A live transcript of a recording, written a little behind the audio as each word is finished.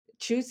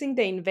choosing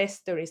the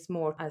investor is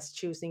more as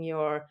choosing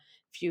your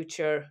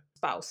future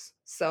spouse.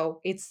 So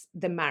it's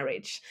the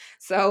marriage.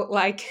 So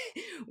like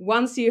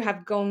once you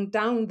have gone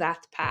down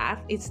that path,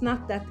 it's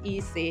not that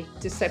easy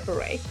to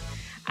separate.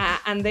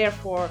 And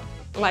therefore,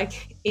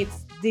 like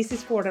this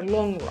is for the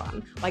long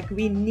run. Like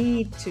we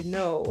need to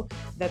know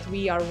that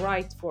we are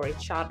right for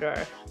each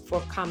other for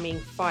coming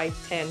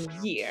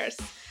 5-10 years,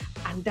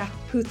 and that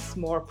puts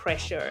more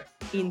pressure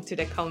into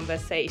the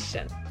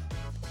conversation.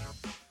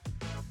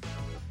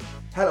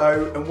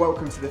 Hello and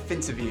welcome to the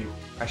Finterview,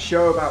 a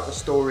show about the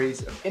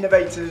stories of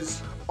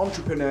innovators,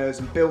 entrepreneurs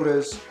and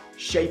builders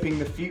shaping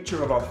the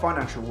future of our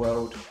financial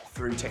world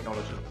through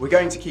technology. We're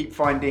going to keep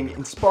finding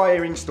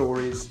inspiring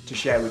stories to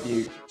share with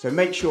you, so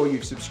make sure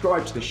you've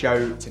subscribed to the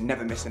show to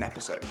never miss an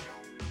episode.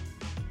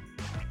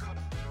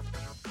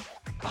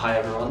 Hi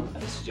everyone,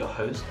 this is your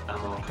host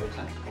Amal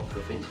Kotak of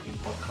the Finterview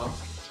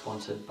podcast,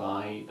 sponsored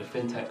by the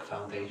Fintech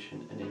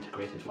Foundation and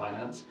Integrated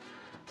Finance.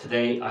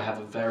 Today I have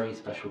a very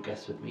special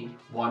guest with me,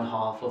 one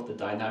half of the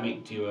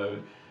dynamic duo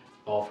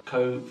of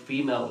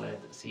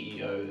co-female-led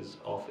CEOs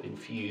of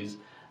Enfuce,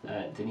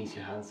 Denise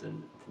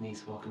Jonhasson.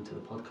 Denise, welcome to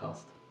the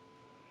podcast.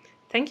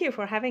 Thank you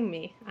for having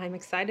me. I'm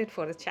excited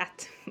for the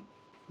chat.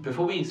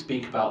 Before we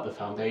speak about the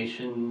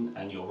foundation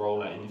and your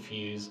role at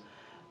Enfuce,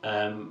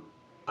 I'd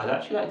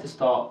actually like to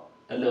start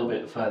a little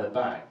bit further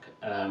back.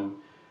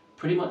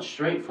 Pretty much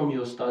straight from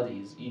your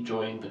studies, you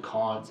joined the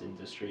cards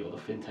industry or the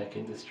fintech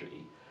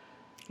industry.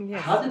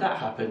 Yes. How did that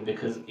happen?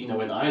 Because,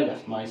 when I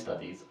left my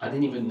studies, I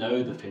didn't even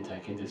know the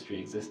fintech industry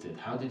existed.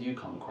 How did you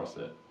come across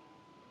it?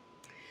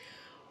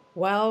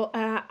 Well,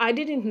 I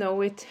didn't know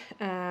it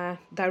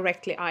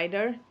directly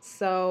either.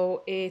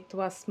 So it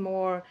was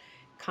more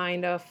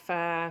kind of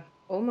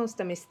almost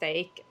a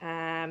mistake.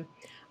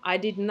 I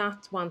did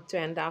not want to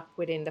end up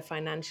within the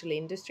financial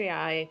industry.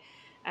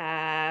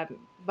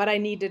 But I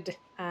needed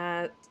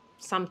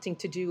something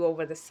to do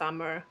over the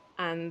summer.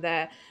 And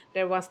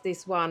there was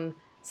this one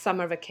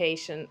summer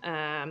vacation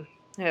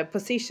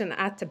position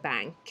at the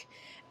bank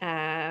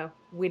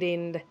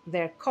within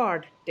their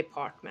card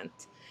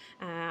department.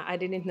 I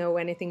didn't know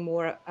anything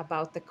more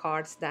about the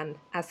cards than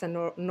as a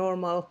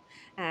normal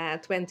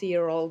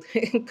 20-year-old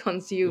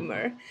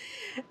consumer.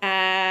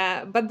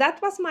 But that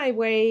was my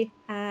way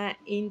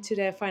into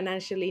the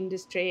financial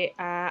industry.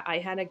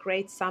 I had a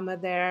great summer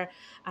there.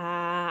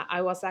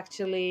 I was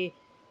actually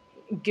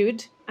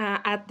good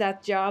at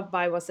that job.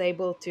 I was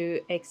able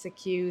to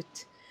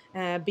execute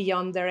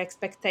beyond their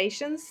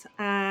expectations.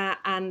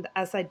 And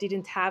as I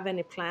didn't have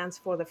any plans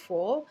for the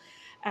fall,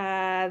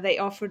 they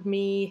offered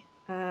me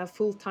a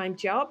full-time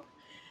job.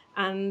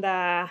 And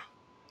I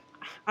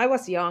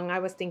was young. I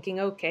was thinking,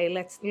 okay,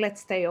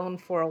 let's stay on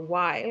for a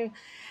while.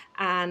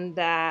 And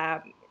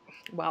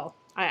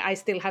I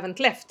still haven't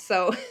left.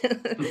 So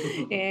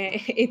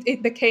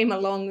it became a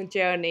long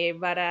journey,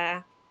 but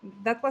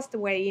that was the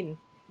way in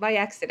by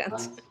accident.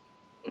 Nice.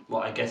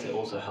 Well, I guess it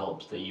also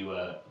helps that you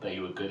were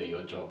good at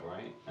your job,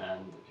 right?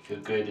 And if you're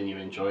good and you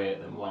enjoy it,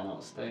 then why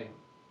not stay?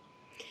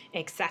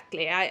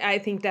 Exactly. I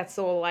think that's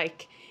all.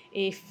 Like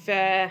if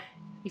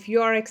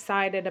you are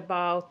excited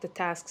about the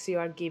tasks you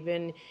are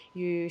given,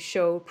 you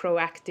show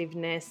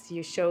proactiveness,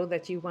 you show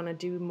that you want to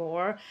do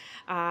more.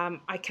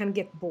 I can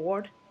get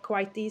bored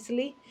quite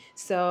easily. Yeah.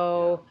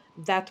 So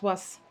that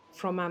was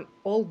from an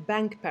old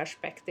bank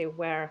perspective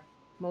where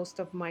most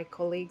of my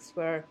colleagues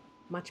were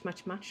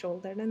much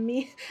older than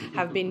me,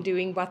 have been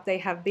doing what they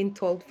have been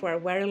told for a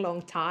very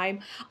long time.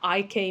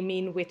 I came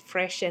in with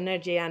fresh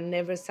energy and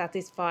never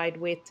satisfied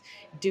with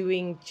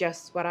doing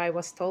just what I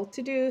was told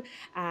to do.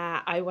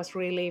 I was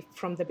really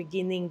from the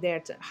beginning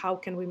there to how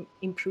can we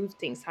improve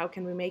things? How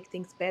can we make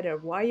things better?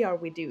 Why are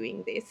we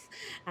doing this?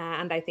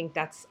 And I think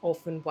that's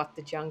often what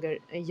the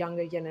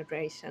younger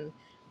generation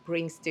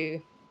brings to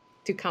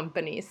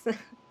companies.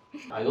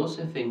 I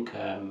also think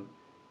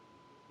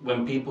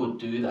when people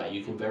do that,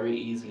 you can very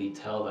easily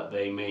tell that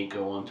they may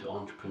go on to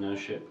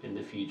entrepreneurship in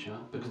the future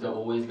because they're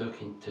always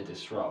looking to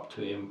disrupt,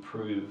 to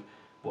improve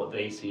what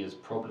they see as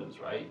problems,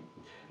 right?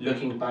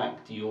 Looking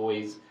back, do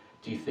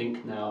you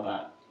think now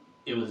that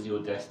it was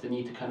your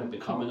destiny to kind of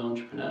become an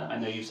entrepreneur? I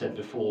know you said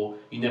before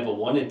you never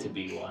wanted to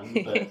be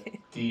one, but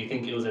do you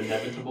think it was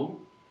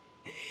inevitable?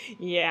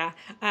 Yeah,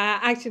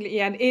 actually,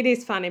 yeah, it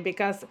is funny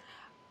because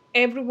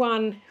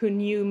everyone who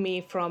knew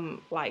me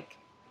from like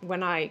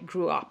when I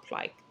grew up,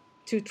 like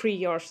 2-3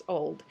 years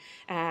old,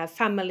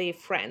 family,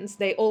 friends,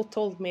 they all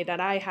told me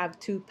that I have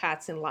two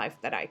paths in life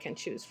that I can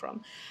choose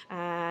from.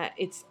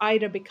 It's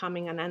either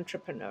becoming an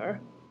entrepreneur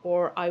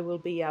or I will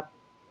be a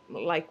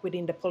like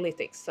within the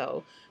politics,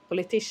 so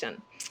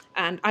politician.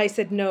 And I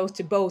said no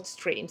to both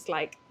streams,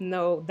 like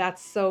no,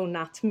 that's so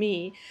not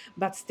me.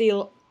 But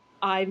still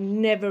I've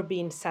never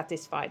been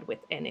satisfied with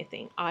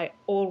anything. I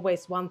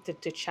always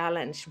wanted to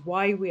challenge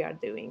why we are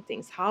doing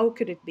things. How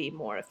could it be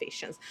more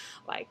efficient?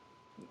 Like,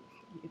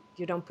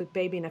 you don't put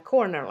baby in a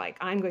corner. Like,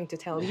 I'm going to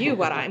tell you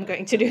what I'm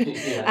going to do.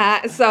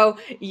 Yeah. So,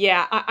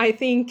 yeah, I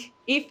think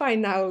if I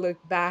now look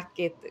back,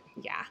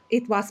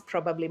 it was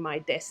probably my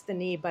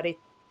destiny, but it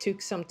took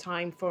some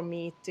time for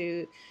me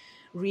to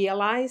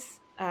realize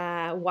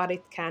what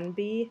it can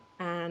be,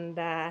 and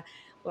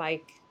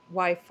like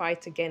why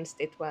fight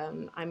against it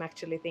when I'm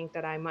actually think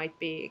that I might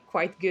be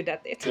quite good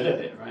at it. Good at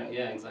it, right?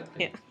 Yeah,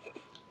 exactly. Yeah.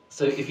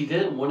 So, if you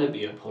didn't want to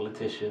be a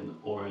politician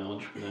or an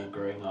entrepreneur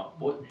growing up,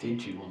 what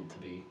did you want to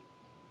be?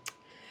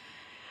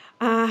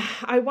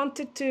 I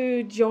wanted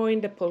to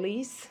join the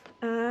police,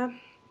 Oh,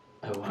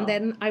 and wow.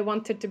 then I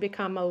wanted to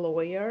become a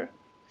lawyer.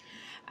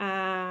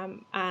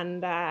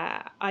 And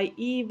I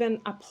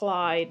even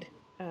applied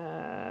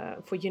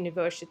for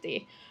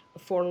university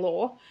for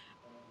law,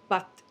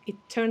 but it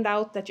turned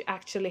out that you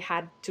actually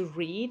had to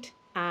read,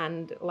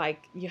 and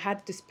like you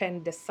had to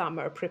spend the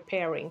summer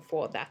preparing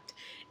for that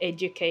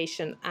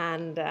education,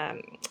 and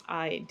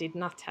I did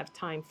not have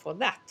time for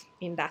that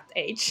in that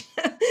age.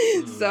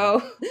 Mm,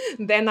 So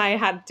then I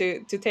had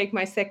to take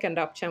my second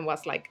option,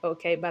 was like,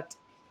 okay, but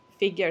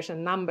figures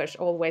and numbers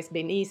always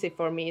been easy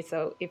for me,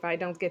 so if I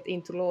don't get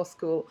into law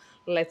school,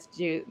 let's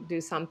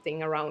do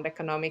something around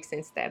economics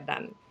instead.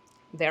 And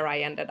there I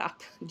ended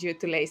up due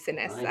to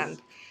laziness. nice.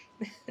 And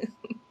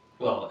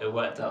Well, it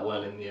worked out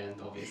well in the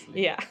end,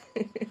 obviously. yeah.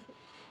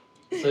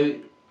 So,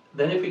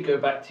 then if we go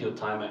back to your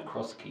time at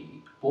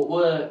Crosskey, what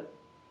were,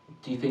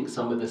 do you think,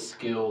 some of the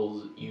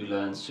skills you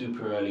learned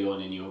super early on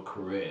in your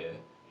career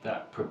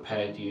that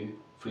prepared you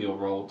for your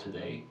role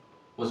today?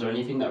 Was there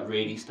anything that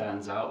really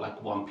stands out,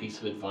 like one piece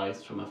of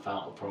advice from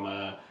from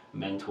a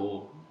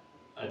mentor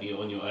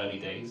on your early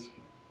days?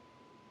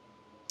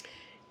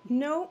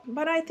 No,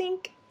 but I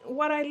think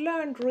what I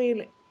learned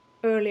really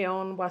early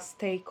on was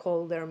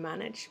stakeholder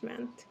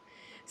management.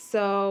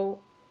 So,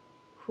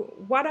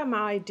 what am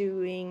I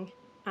doing,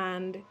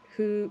 and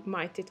who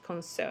might it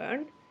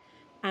concern,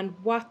 and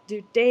what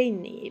do they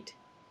need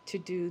to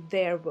do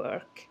their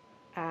work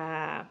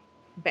uh,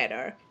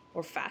 better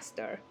or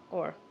faster,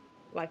 or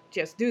like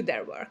just do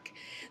their work.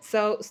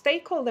 So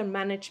stakeholder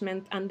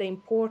management and the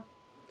import,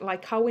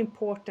 like how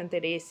important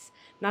it is,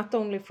 not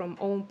only from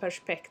own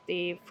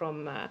perspective,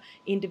 from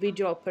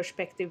individual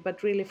perspective,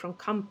 but really from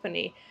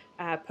company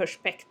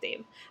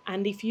perspective.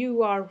 And if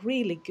you are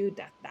really good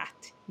at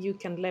that, you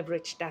can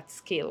leverage that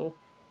skill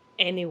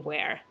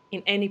anywhere,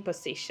 in any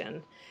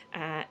position,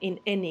 in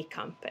any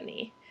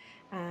company.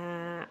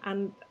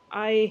 And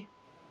I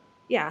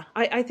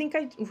think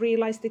I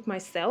realized it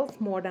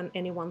myself more than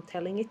anyone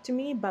telling it to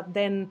me. But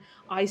then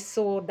I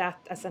saw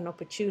that as an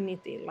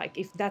opportunity. Like,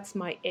 if that's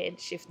my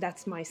edge, if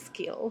that's my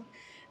skill,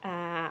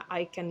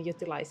 I can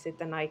utilize it,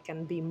 and I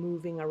can be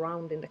moving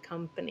around in the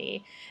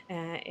company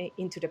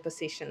into the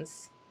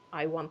positions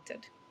I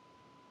wanted.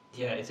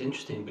 Yeah, it's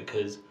interesting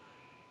because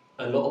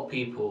a lot of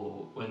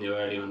people, when they're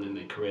early on in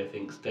their career,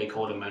 think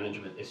stakeholder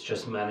management is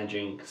just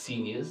managing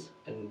seniors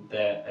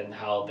and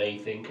how they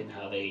think and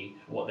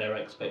what their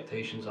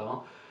expectations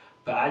are.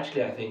 But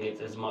actually, I think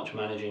it's as much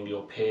managing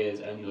your peers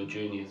and your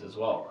juniors as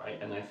well,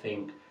 right? And I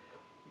think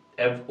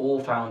all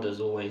founders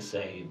always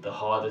say the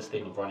hardest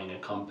thing of running a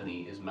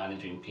company is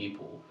managing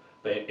people.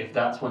 But if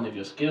that's one of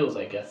your skills,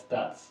 I guess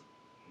that's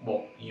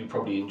what you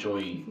probably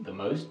enjoy the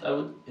most.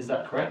 Is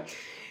that correct?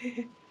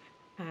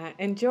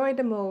 Enjoy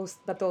the most,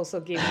 but also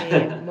give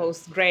me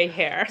most gray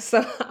hair.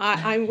 So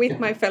I'm with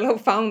my fellow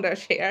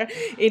founders here.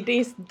 It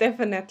is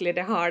definitely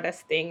the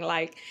hardest thing.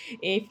 Like,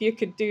 if you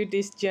could do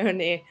this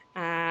journey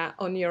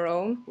on your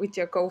own with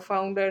your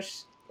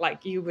co-founders,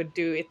 like you would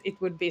do it, it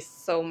would be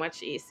so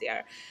much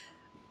easier.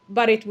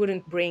 But it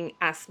wouldn't bring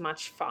as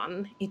much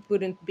fun. It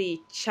wouldn't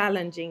be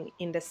challenging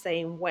in the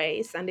same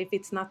ways. And if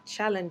it's not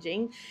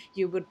challenging,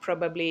 you would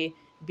probably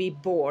be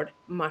bored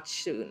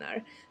much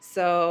sooner.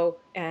 So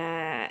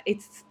I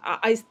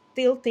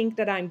still think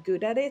that I'm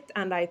good at it,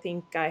 and I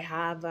think I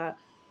have a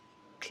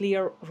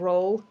clear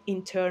role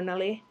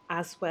internally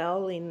as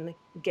well in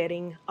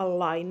getting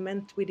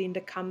alignment within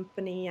the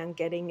company and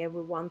getting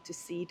everyone to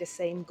see the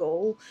same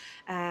goal,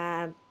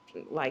 uh,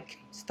 like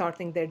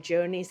starting their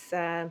journeys,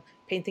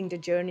 painting the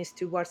journeys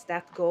towards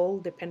that goal,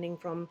 depending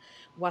from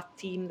what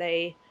team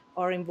they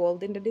are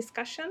involved in the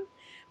discussion.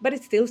 But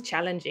it's still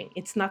challenging.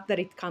 It's not that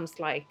it comes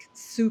like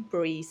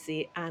super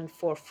easy and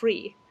for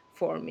free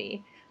for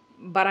me,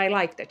 but I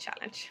like the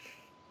challenge.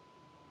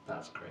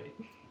 That's great.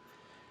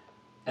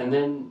 And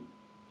then,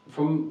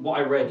 from what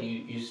I read,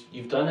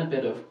 you've done a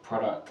bit of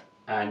product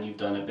and you've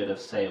done a bit of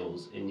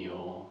sales in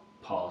your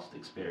past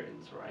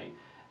experience, right?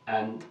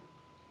 And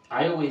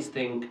I always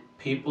think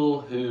people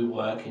who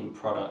work in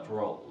product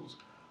roles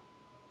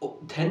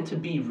tend to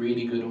be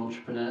really good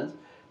entrepreneurs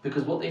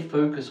because what they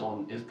focus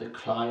on is the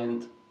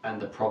client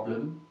and the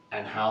problem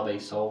and how they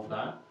solve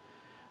that.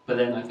 But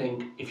then I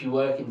think if you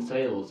work in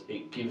sales,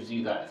 it gives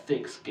you that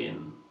thick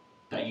skin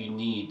that you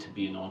need to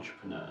be an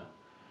entrepreneur.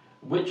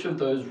 Which of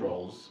those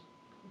roles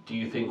do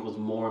you think was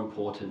more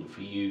important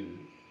for you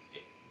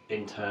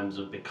in terms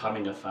of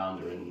becoming a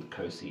founder and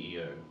co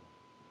CEO?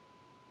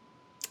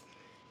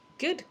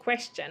 Good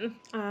question.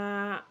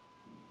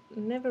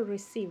 Never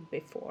received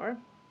before.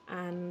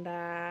 And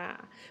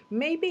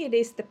maybe it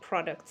is the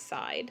product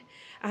side.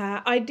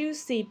 I do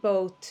see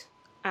both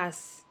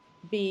as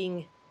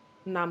being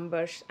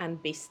numbers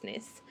and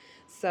business.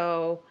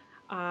 So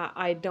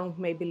I don't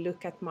maybe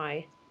look at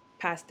my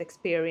past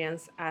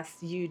experience as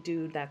you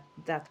do,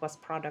 that was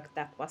product,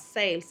 that was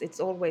sales. It's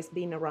always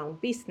been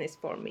around business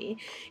for me.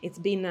 It's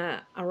been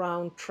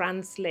around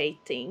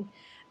translating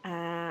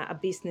a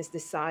business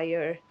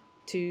desire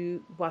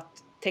to what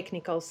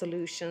technical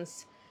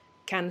solutions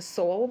can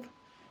solve,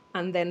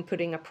 and then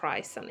putting a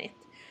price on it.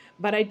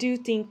 But I do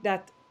think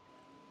that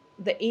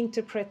the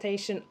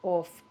interpretation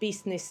of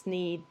business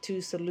need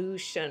to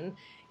solution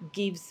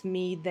gives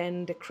me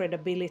then the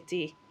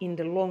credibility in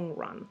the long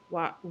run.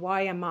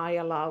 Why am I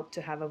allowed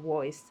to have a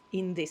voice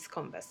in this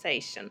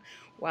conversation?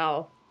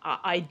 Well,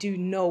 I do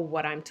know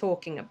what I'm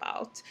talking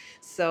about.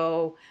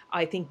 So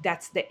I think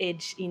that's the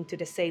edge into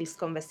the sales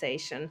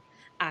conversation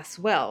as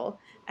well.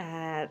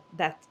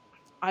 That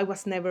I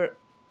was never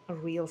a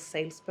real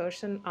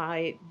salesperson.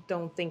 I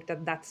don't think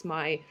that that's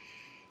my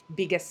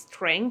biggest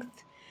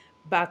strength.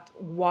 But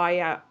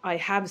why I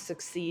have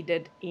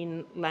succeeded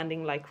in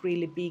landing like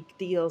really big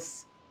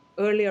deals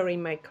earlier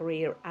in my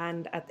career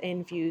and at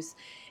Enfuce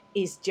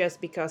is just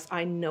because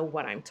I know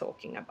what I'm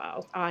talking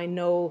about. I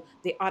know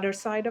the other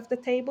side of the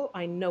table.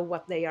 I know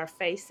what they are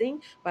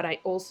facing, but I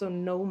also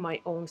know my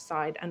own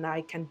side, and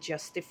I can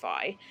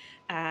justify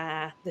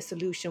the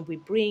solution we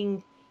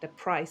bring, the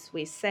price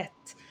we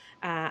set,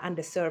 and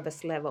the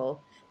service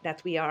level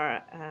that we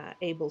are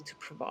able to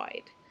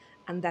provide.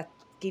 And that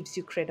gives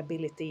you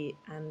credibility,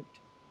 and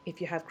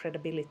if you have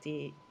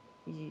credibility,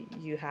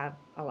 you have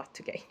a lot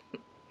to gain.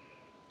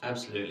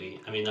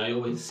 Absolutely. I mean, I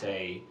always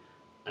say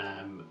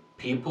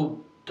people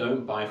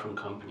don't buy from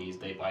companies,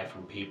 they buy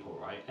from people,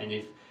 right? And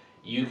if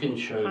you can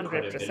show 100%.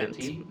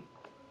 credibility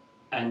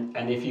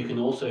and if you can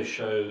also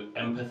show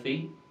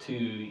empathy to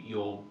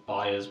your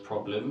buyer's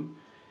problem,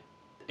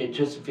 it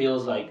just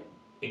feels like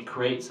it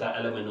creates that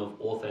element of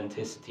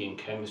authenticity and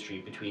chemistry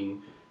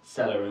between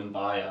seller and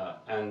buyer,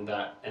 and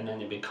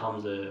then it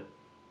becomes a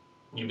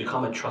you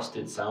become a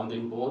trusted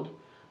sounding board.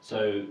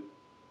 So,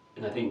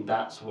 and I think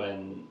that's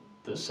when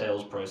the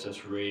sales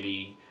process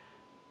really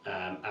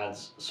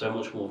adds so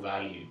much more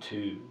value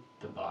to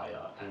the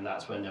buyer, and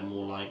that's when they're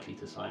more likely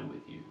to sign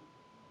with you.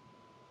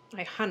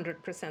 I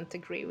 100%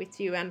 agree with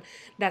you, and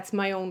that's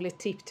my only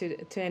tip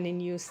to any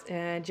new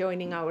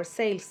joining our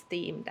sales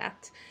team,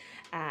 that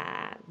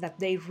that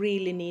they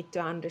really need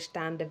to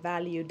understand the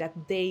value that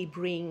they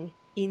bring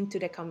into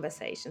the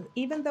conversation,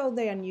 even though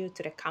they are new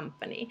to the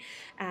company.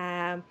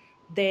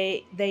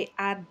 They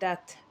add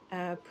that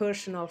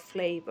personal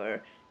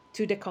flavor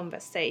to the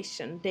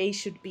conversation. They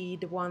should be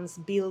the ones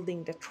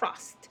building the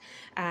trust,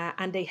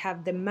 and they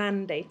have the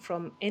mandate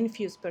from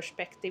Enfuse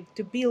perspective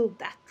to build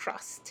that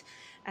trust.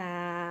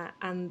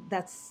 And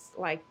that's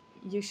like,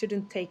 you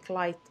shouldn't take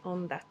light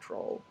on that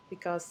role,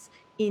 because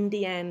in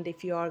the end,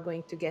 if you are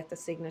going to get a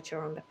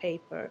signature on the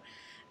paper,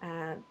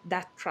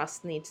 that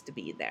trust needs to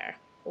be there,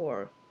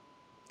 or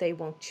they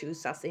won't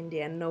choose us in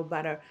the end, no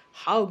matter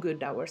how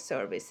good our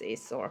service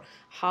is or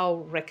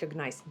how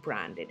recognized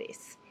brand it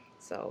is.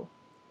 So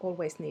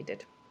always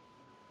needed.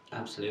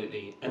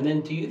 Absolutely. And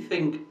then, do you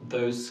think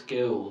those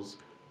skills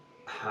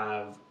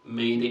have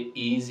made it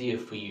easier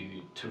for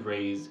you to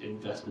raise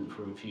investment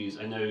for Infuse?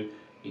 I know,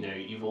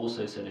 you've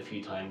also said a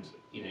few times,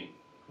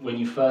 when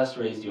you first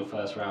raised your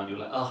first round, you're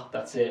like, oh,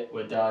 that's it,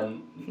 we're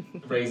done,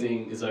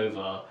 raising is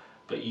over.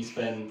 But you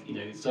spend,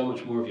 so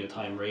much more of your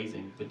time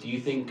raising. But do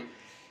you think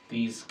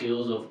these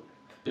skills of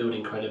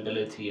building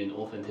credibility and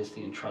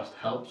authenticity and trust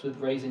helps with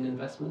raising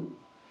investment?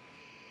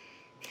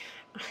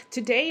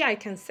 Today, I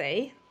can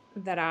say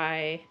that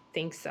I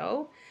think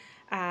so,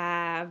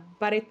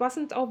 but it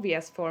wasn't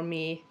obvious for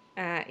me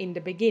in the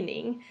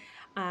beginning.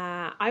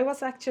 I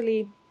was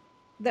actually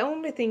the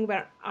only thing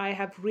where I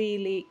have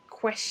really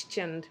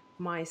questioned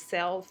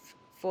myself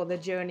for the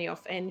journey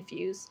of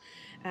Enfuse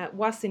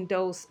was in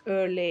those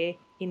early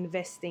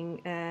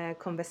investing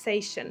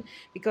conversation,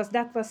 because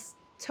that was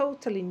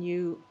totally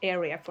new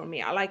area for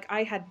me.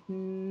 I had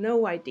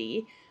no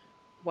idea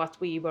what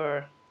we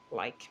were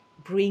like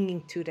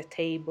bringing to the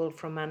table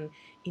from an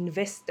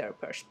investor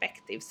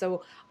perspective.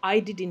 So I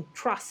didn't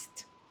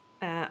trust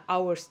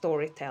our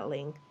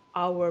storytelling,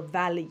 our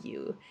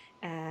value,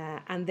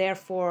 and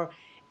therefore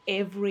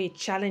every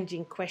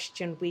challenging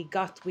question we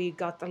got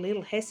a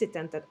little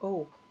hesitant that,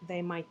 oh,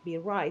 they might be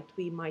right,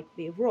 we might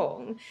be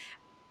wrong,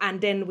 and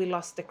then we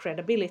lost the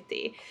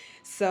credibility.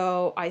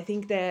 So I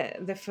think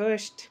the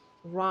first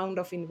round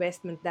of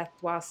investment, that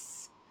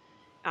was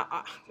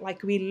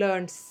like we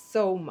learned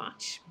so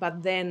much,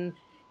 but then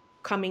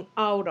coming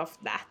out of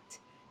that,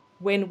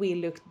 when we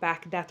looked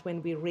back, that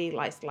when we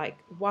realized like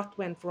what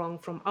went wrong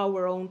from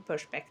our own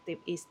perspective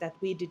is that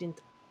we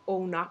didn't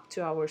own up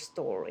to our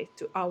story,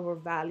 to our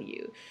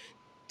value,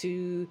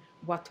 to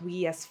what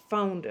we as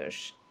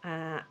founders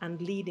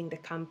and leading the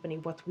company,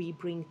 what we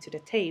bring to the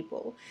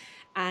table.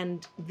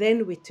 And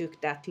then we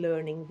took that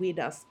learning with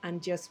us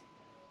and just,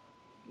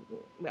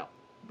 well,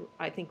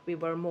 I think we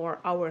were more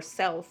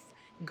ourselves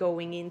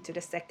going into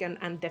the second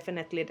and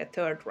definitely the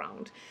third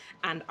round.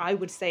 And I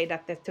would say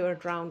that the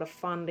third round of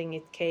funding,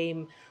 it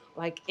came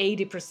like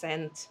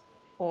 80%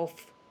 of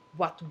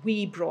what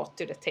we brought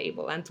to the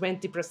table and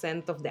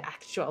 20% of the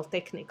actual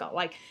technical.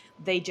 Like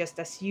they just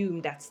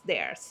assume that's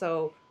there.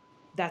 So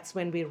that's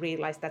when we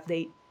realized that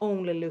they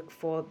only look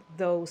for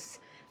those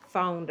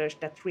founders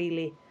that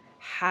really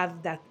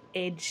have that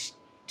edge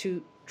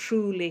to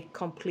truly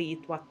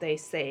complete what they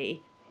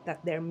say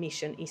that their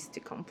mission is to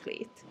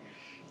complete.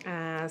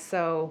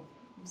 So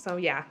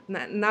yeah,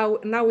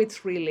 now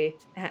it's really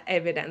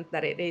evident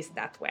that it is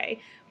that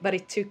way, but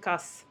it took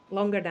us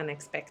longer than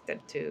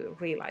expected to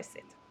realize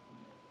it.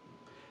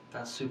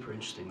 That's super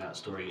interesting, that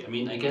story. I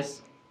mean, I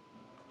guess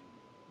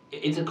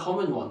it's a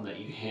common one that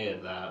you hear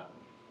that,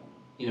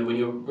 you know, when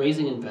you're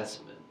raising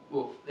investment,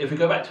 well, if we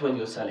go back to when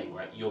you're selling,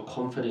 right, you're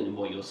confident in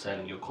what you're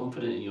selling, you're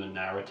confident in your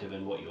narrative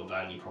and what your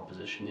value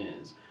proposition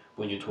is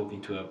when you're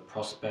talking to a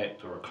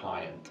prospect or a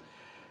client.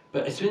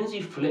 But as soon as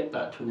you flip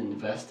that to an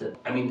investor,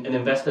 I mean, an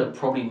investor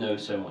probably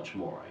knows so much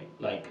more, right?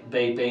 Like,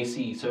 they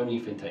see so many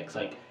fintechs.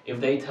 Like,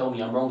 if they tell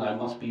me I'm wrong, I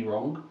must be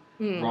wrong,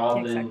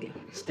 rather than Exactly.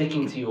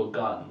 sticking to your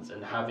guns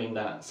and having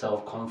that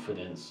self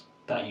confidence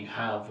that you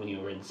have when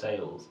you're in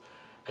sales.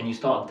 And you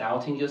start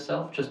doubting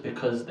yourself just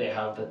because they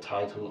have the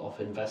title of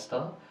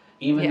investor,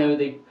 even Yeah.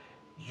 though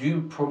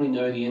you probably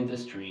know the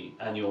industry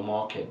and your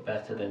market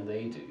better than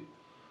they do.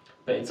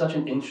 But it's such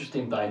an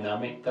interesting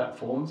dynamic that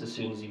forms as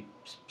soon as you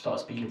start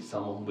speaking to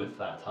someone with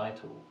that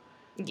title.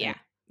 And Yeah,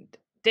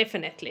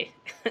 definitely.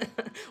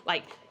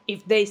 Like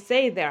if they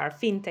say they are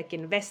fintech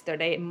investor,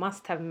 they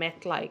must have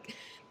met like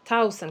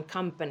 1,000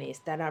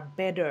 companies that are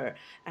better,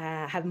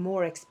 have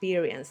more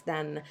experience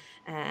than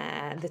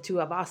the two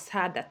of us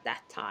had at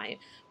that time.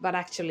 But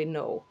actually,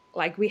 no.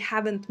 Like we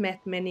haven't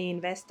met many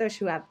investors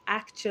who have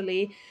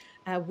actually,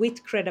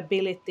 with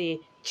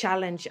credibility,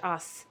 challenge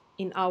us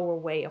in our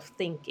way of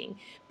thinking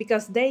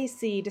because they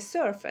see the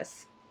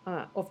surface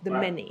of the right,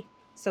 many.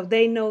 So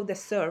they know the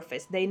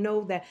surface, they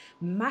know the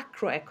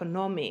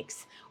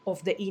macroeconomics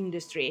of the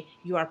industry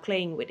you are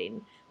playing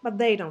within, but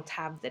they don't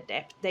have the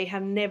depth. They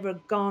have never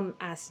gone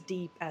as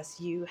deep as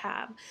you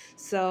have.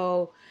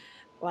 So,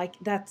 like,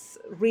 that's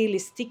really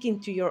sticking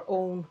to your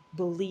own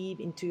belief,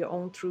 into your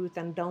own truth,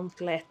 and don't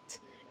let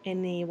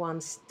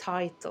anyone's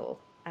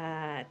title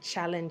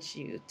challenge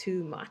you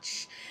too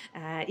much.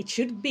 It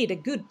should be the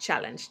good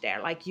challenge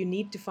there. Like you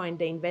need to find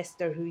the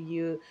investor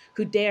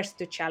who dares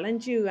to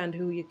challenge you and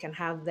who you can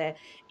have the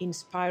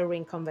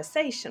inspiring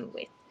conversation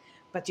with.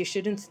 But you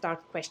shouldn't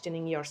start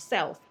questioning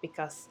yourself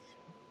because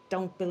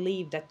don't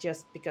believe that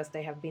just because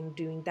they have been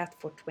doing that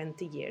for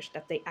 20 years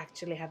that they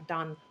actually have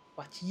done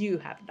what you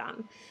have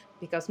done,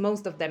 because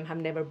most of them have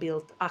never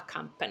built a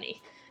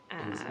company.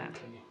 uh,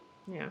 exactly.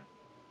 yeah.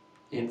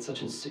 It's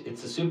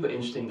a super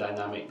interesting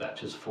dynamic that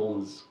just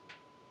forms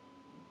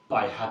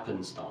by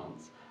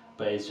happenstance,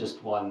 but it's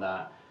just one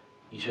that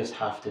you just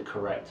have to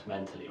correct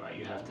mentally, right?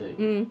 You have to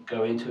Mm,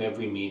 go into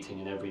every meeting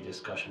and every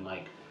discussion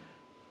like,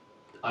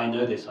 I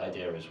know this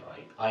idea is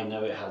right. I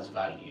know it has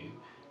value,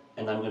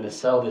 and I'm going to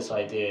sell this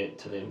idea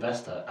to the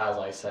investor as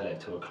I sell it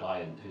to a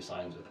client who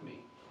signs with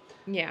me.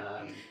 yeah.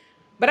 Um,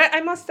 But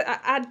I must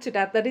add to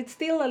that it's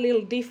still a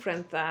little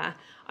different,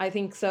 I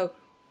think so.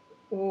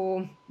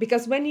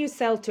 Because when you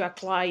sell to a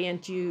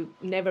client, you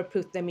never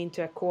put them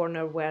into a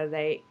corner where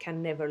they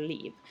can never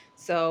leave.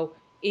 So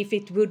if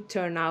it would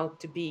turn out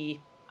to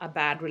be a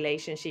bad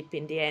relationship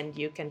in the end,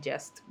 you can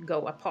just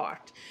go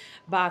apart.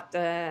 But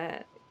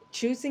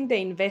choosing the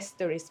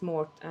investor is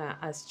more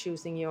as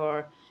choosing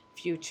your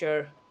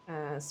future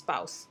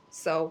spouse.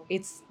 So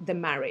it's the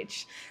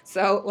marriage.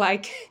 So,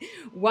 like,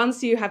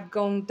 once you have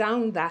gone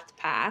down that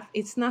path,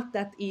 it's not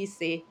that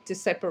easy to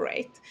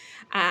separate.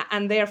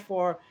 And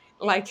therefore,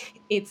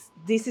 like it's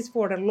this is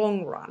for the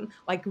long run.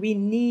 Like we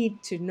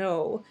need to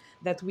know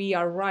that we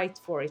are right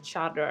for each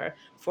other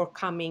for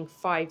coming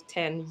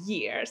 5-10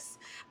 years,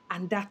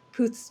 and that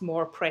puts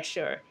more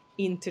pressure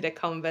into the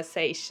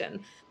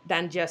conversation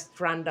than just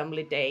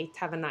randomly date,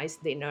 have a nice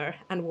dinner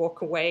and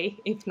walk away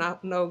if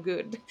not no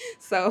good.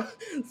 So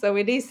so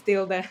it is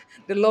still the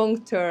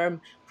long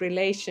term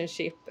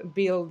relationship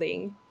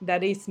building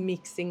that is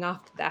mixing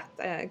up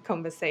that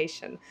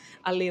conversation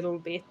a little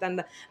bit.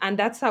 And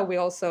that's how we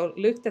also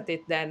looked at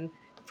it then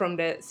from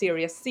the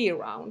Series C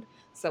round.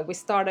 So we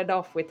started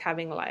off with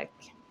having like,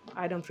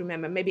 I don't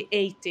remember, maybe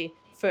 80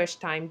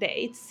 first time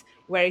dates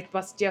where it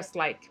was just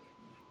like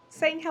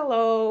saying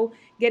hello,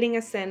 getting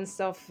a sense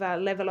of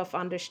level of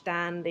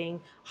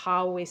understanding,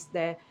 how is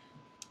the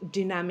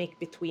dynamic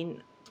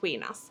between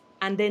us,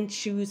 and then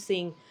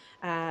choosing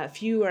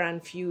fewer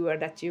and fewer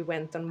that you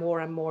went on more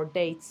and more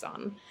dates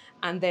on.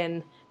 And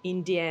then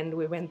in the end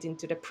we went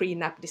into the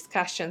prenup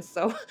discussions.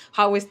 So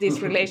how is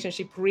this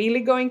relationship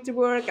really going to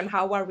work, and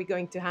how are we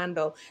going to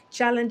handle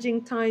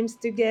challenging times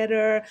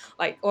together,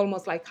 like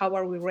almost like how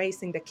are we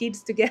raising the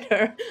kids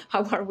together,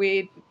 how are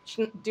we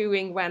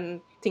doing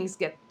when things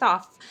get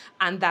tough.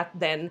 And that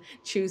then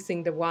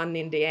choosing the one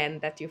in the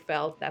end that you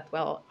felt that,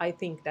 well, I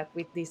think that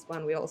with this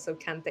one we also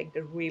can take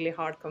the really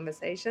hard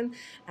conversation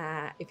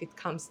if it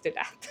comes to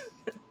that.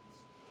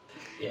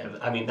 yeah,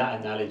 I mean, that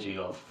analogy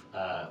of,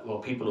 well,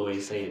 people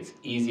always say it's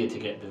easier to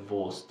get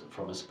divorced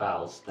from a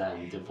spouse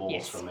than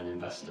divorced Yes. from an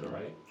investor,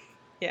 right?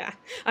 Yeah,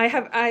 I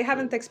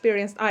haven't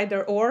experienced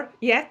either or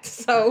yet,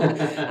 so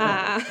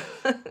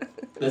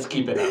Let's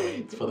keep it that way.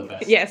 It's for the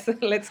best. yes,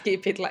 let's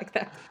keep it like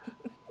that.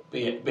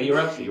 But you're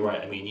absolutely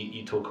right. I mean,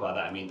 you talk about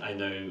that. I mean, I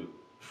know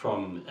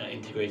from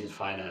integrated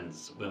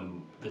finance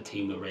when the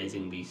team were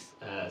raising these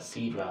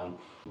seed round,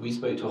 we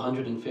spoke to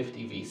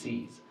 150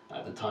 VCs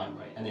at the time,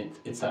 right? And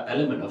it's that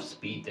element of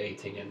speed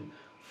dating and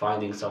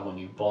finding someone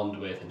you bond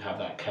with and have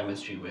that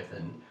chemistry with,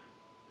 and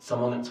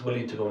someone that's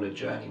willing to go on a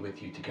journey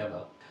with you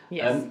together.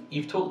 Yes.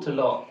 You've talked a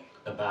lot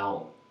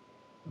about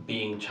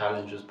being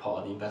challenged as part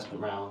of the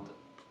investment round.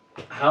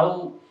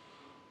 How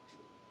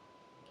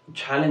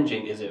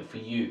challenging is it for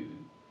you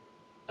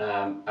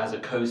as a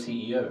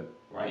co-CEO,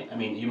 right? I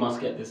mean, you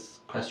must get this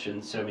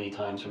question so many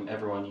times from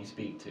everyone you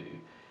speak to,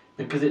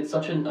 because it's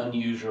such an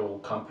unusual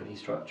company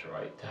structure,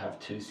 right? To have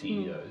two Mm.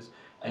 CEOs,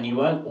 and you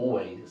weren't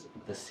always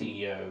the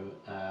CEO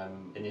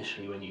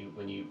initially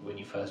when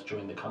you first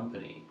joined the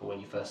company or when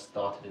you first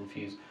started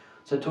Enfuce.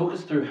 So talk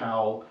us through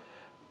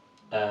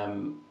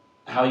um,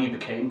 how you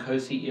became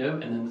co-CEO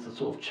and then the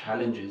sort of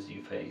challenges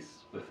you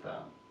face with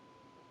that.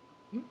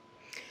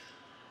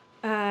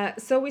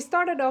 So we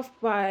started off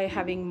by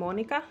having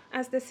Monica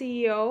as the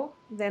CEO.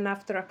 Then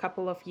after a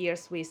couple of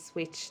years, we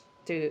switched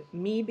to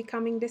me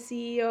becoming the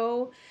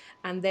CEO.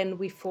 And then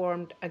we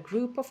formed a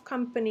group of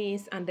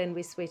companies and then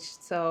we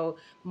switched. So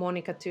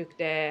Monica took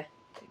the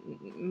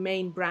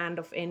main brand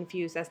of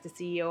Enfuse as the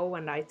CEO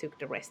and I took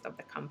the rest of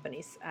the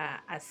companies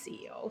as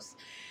CEOs.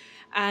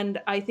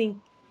 And I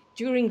think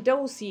during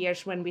those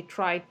years when we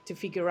tried to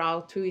figure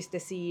out who is the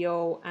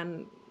CEO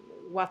and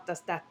what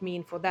does that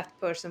mean for that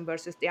person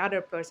versus the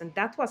other person,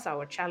 that was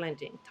our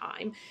challenging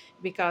time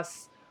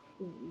because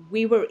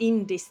we were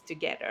in this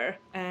together.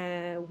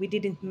 We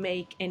didn't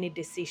make any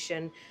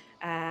decision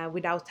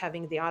without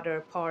having the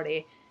other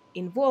party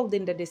involved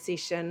in the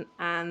decision,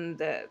 and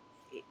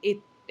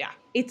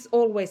it's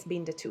always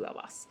been the two of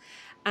us.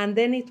 And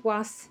then it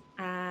was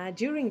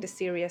during the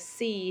Series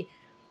C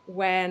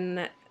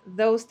when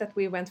those that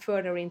we went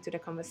further into the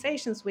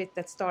conversations with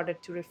that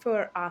started to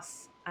refer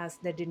us as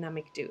the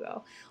dynamic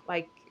duo,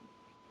 like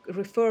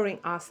referring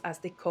us as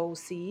the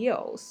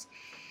co-CEOs.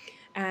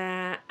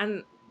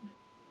 And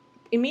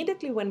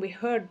immediately when we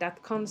heard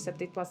that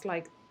concept, it was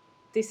like,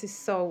 this is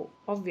so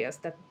obvious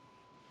that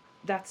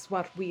that's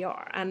what we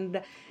are.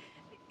 And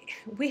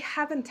we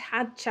haven't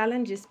had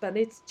challenges, but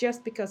it's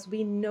just because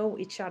we know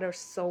each other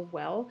so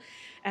well.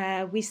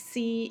 We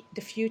see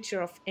the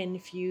future of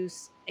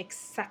Enfuse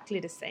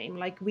exactly the same.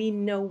 Like we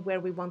know where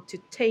we want to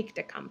take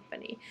the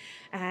company.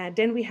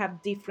 Then we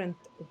have different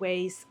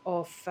ways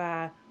of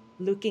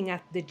looking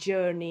at the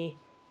journey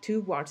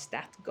towards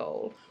that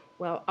goal.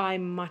 Well,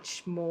 I'm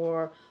much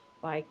more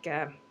like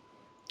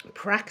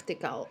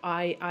practical.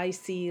 I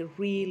see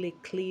really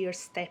clear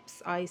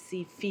steps. I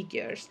see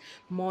figures.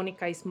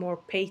 Monica is more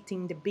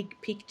painting the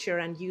big picture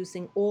and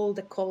using all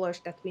the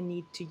colors that we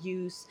need to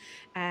use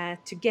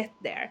to get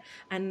there.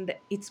 And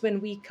it's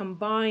when we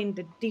combine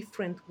the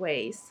different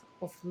ways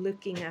of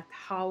looking at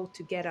how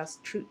to get us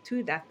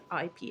to that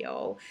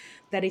IPO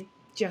that it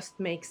just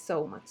makes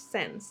so much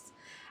sense.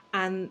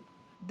 And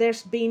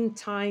there's been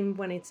time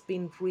when it's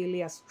been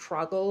really a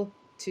struggle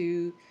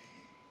to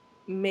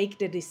make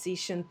the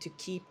decision to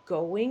keep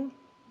going.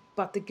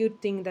 But the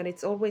good thing that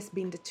it's always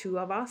been the two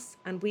of us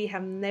and we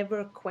have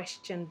never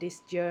questioned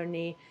this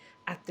journey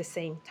at the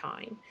same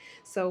time.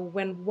 So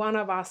when one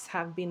of us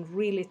have been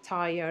really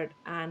tired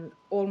and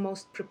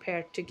almost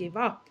prepared to give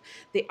up,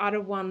 the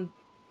other one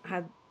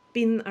had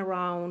been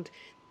around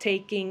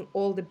taking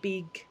all the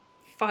big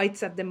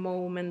fights at the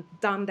moment,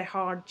 done the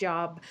hard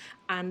job,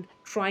 and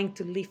trying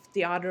to lift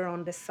the other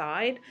on the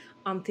side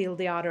until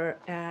the other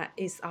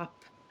is up,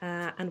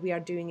 and we are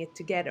doing it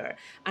together.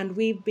 And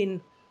we've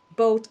been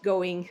both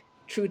going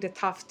through the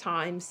tough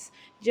times,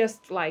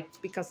 just like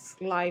because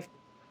life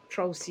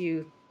throws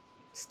you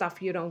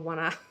stuff you don't want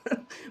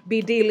to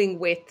be dealing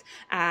with.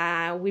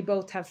 We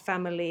both have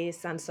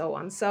families and so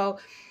on. So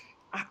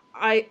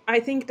I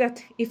think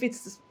that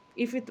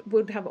if it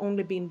would have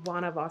only been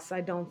one of us,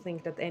 I don't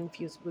think that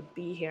Enfuse would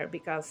be here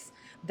because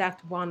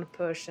that one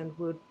person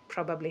would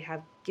probably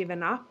have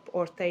given up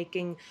or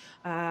taking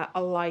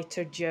a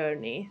lighter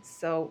journey.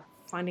 So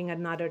finding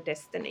another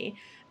destiny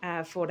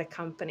for the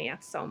company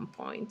at some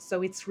point.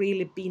 So it's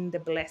really been the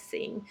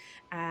blessing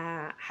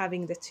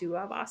having the two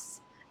of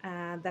us.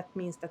 That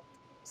means that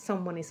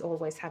someone is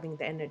always having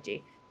the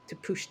energy to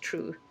push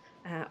through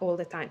all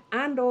the time,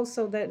 and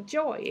also the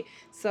joy.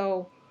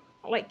 So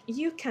like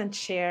you can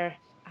share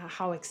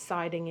how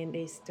exciting it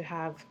is to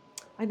have,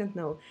 I don't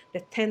know,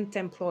 the 10th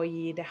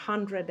employee, the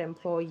 100th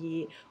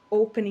employee,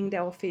 opening the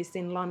office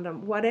in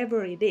London,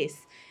 whatever it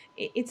is.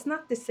 It's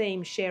not the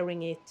same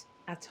sharing it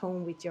at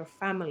home with your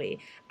family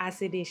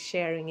as it is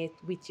sharing it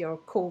with your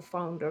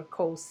co-founder,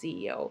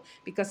 co-CEO,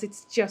 because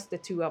it's just the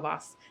two of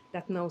us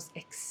that knows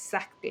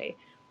exactly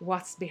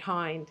what's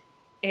behind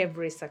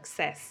every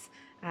success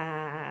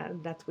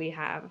that we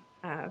have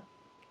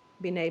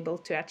been able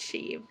to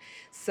achieve.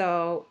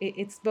 So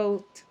it's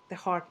both the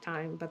hard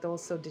time, but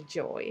also the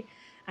joy.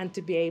 and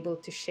to be able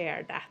to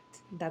share that,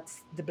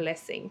 that's the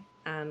blessing.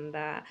 And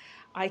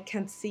I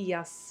can't see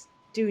us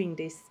doing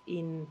this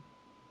in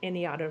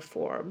any other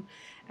form.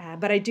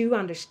 But I do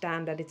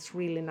understand that it's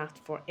really not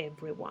for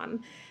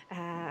everyone.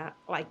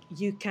 Like,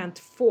 you can't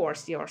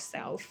force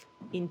yourself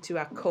into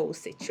a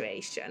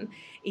co-situation.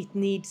 It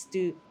needs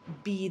to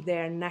be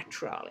there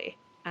naturally,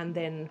 and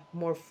then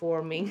more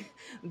forming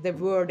the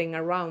wording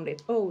around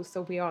it. Oh,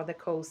 so we are the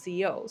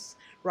co-CEOs,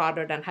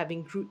 rather than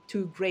having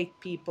two great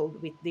people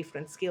with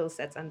different skill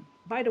sets. And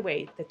by the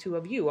way, the two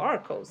of you are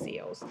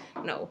co-CEOs.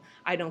 No,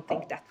 I don't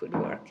think that would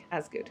work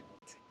as good.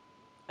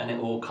 And it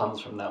all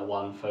comes from that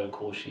one phone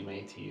call she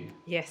made to you.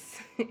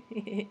 Yes,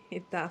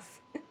 it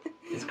does.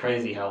 It's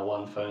crazy how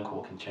one phone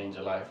call can change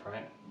a life,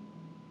 right?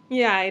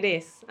 Yeah, it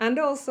is. And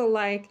also,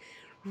 like,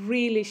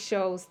 really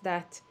shows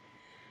that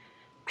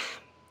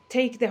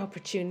take the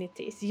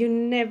opportunities. You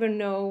never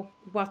know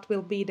what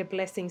will be the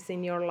blessings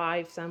in your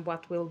lives and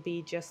what will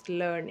be just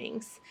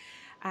learnings.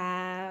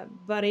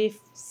 But if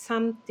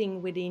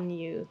something within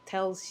you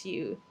tells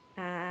you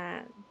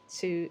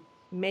to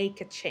make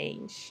a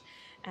change,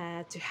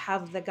 to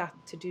have the gut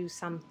to do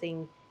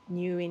something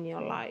new in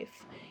your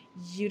life,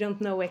 you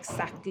don't know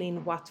exactly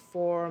in what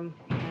form,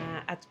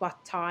 at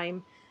what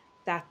time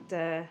that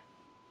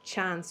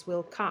chance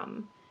will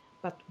come.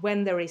 But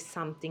when there is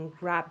something,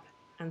 grab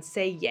and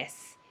say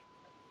yes.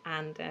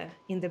 And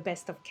in the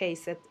best of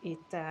cases, it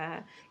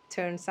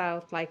turns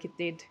out like it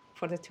did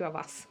for the two of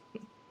us.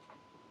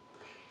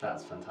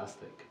 That's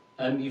fantastic.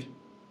 You've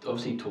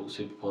obviously talked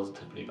super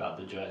positively about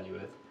the journey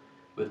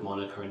with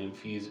Monica and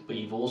Infuse, but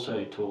you've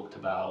also talked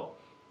about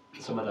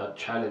some of the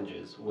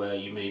challenges where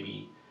you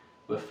maybe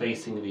were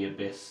facing the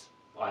abyss,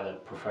 either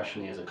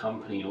professionally as a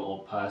company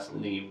or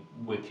personally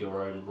with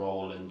your own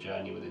role and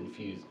journey with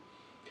Infuse.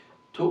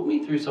 Talk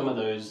me through some of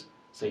those,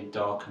 say,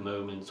 darker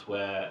moments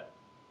where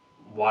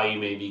why you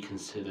maybe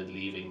considered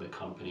leaving the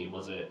company.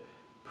 Was it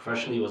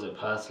professionally? Was it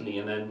personally?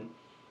 And then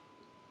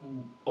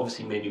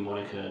obviously maybe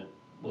Monica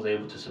was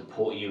able to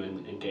support you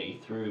and get you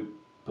through,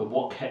 but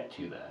what kept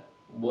you there?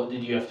 What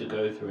did you have to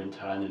go through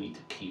internally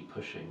to keep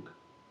pushing?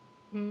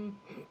 Mm.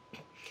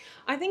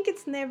 I think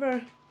it's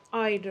never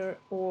either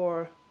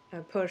or,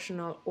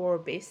 personal or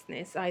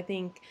business. I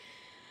think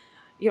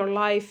your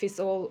life is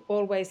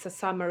always a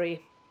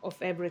summary of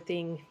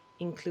everything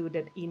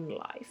included in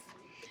life.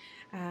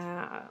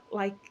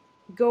 Like,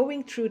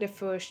 going through the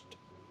first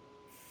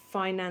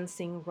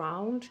financing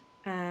round,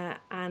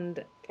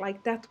 and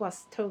like that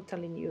was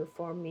totally new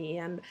for me,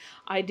 and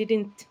I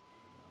didn't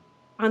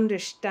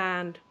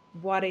understand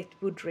what it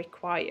would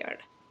require.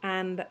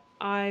 And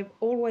I've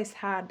always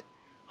had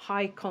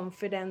high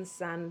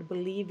confidence and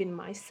believe in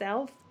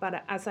myself.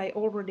 But as I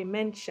already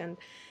mentioned,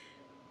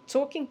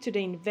 talking to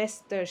the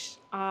investors,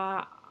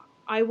 I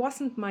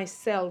wasn't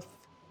myself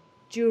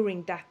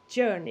during that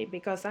journey,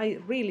 because I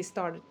really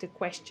started to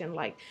question,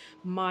 like,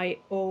 my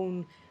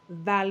own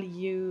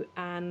value,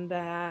 and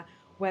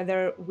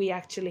whether we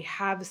actually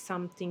have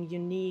something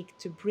unique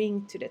to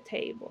bring to the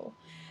table.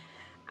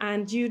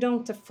 And you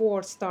don't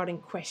afford starting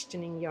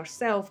questioning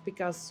yourself,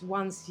 because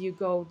once you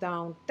go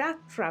down that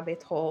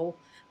rabbit hole,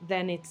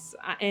 then it's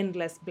an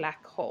endless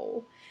black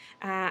hole.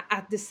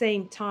 At the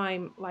same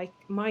time, like,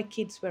 my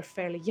kids were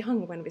fairly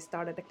young when we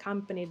started the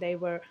company. They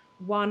were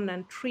 1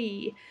 and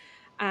 3.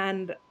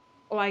 And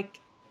like,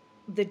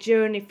 the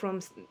journey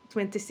from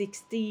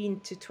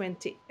 2016 to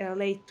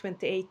late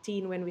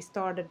 2018, when we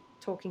started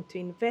talking to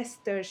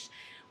investors,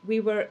 we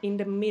were in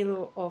the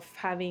middle of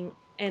having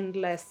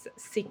endless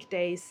sick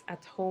days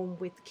at home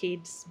with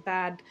kids,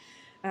 bad.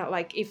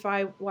 Like, if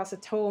I was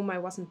at home, I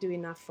wasn't doing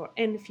enough for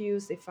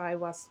Enfuce. If I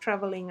was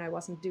traveling, I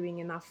wasn't doing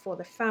enough for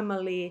the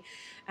family.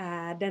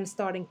 Then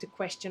starting to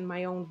question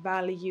my own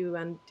value,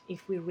 and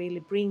if we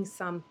really bring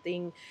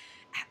something.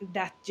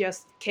 That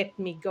just kept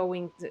me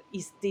going.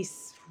 Is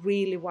this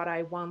really what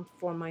I want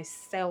for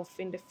myself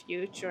in the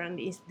future? And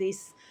is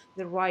this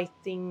the right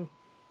thing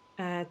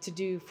to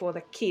do for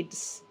the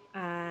kids,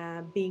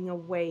 being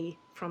away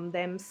from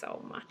them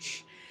so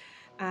much?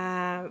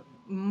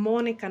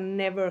 Monica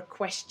never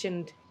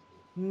questioned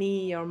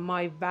me or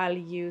my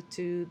value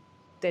to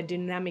the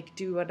dynamic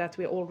duo that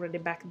we already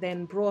back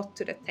then brought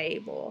to the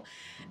table.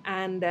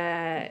 And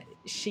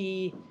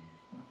she,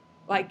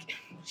 like,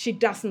 she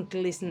doesn't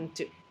listen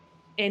to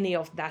any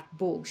of that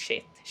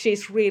bullshit.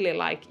 She's really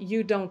like,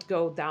 you don't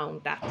go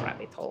down that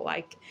rabbit hole.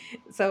 Like,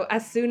 so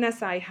as soon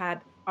as I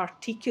had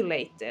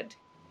articulated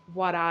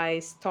what I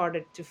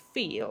started to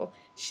feel,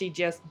 she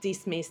just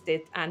dismissed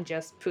it and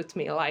just put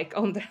me like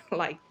on the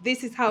like,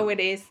 this is how it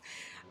is.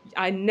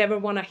 I never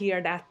want to hear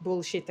that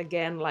bullshit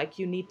again. Like,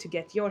 you need to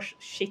get your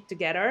shit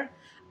together,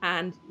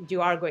 and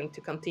you are going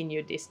to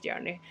continue this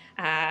journey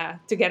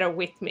together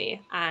with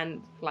me.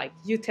 And like,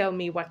 you tell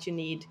me what you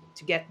need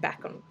to get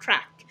back on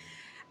track.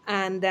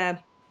 And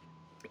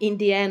in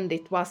the end,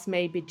 it was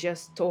maybe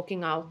just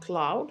talking out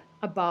loud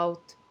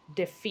about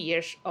the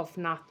fears of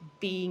not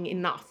being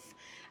enough.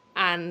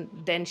 And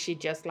then she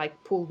just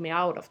like pulled me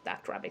out of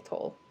that rabbit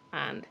hole.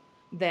 And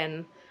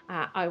then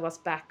I was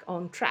back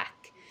on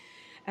track.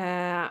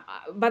 Uh,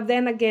 but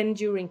then again,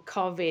 during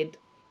COVID,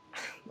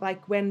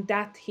 like when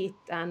that hit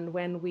and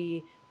when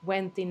we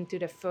went into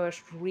the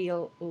first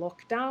real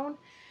lockdown,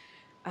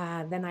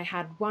 then I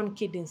had one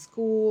kid in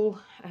school,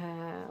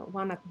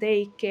 one at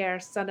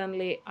daycare.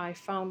 Suddenly, I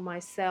found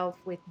myself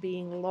with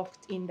being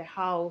locked in the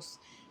house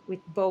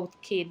with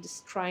both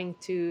kids, trying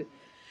to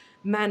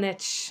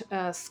manage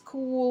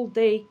school,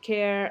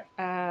 daycare,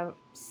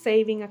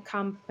 saving a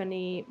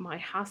company. My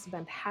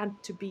husband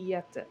had to be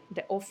at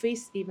the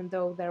office, even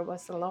though there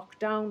was a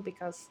lockdown,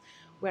 because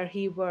where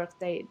he worked,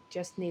 they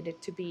just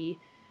needed to be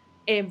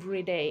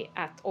every day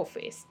at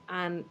office.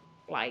 And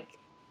like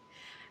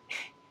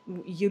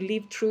you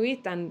live through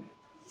it, and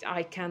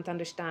I can't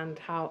understand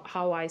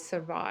how I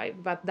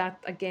survived. But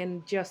that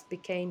again just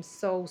became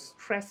so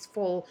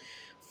stressful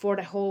for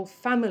the whole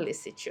family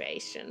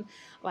situation.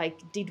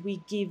 Like, did we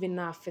give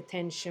enough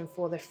attention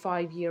for the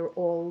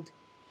 5-year-old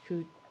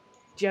who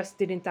just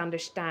didn't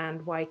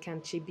understand why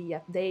can't she be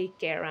at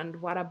daycare?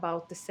 And what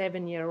about the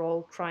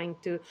 7-year-old trying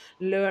to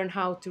learn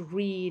how to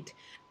read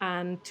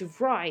and to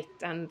write?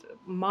 And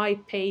my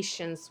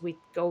patience with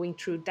going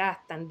through that,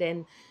 and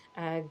then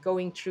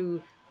going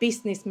through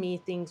business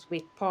meetings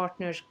with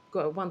partners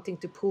wanting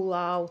to pull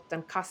out,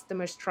 and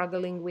customers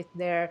struggling with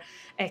their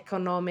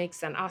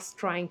economics, and us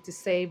trying to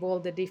save all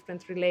the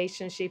different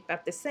relationship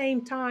at the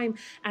same time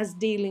as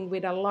dealing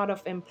with a lot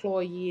of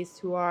employees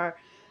who are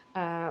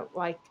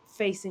like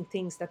facing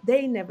things that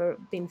they never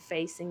been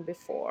facing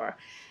before.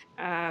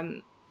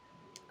 Um,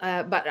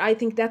 but I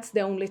think that's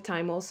the only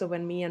time also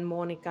when me and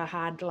Monica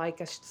had like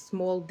a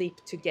small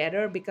dip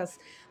together, because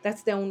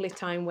that's the only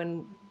time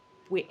when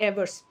we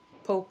ever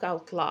spoke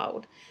out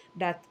loud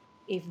that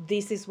if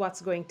this is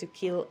what's going to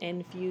kill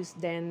Enfuce,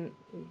 then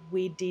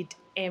we did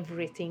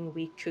everything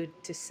we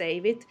could to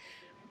save it,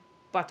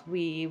 but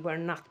we were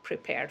not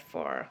prepared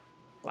for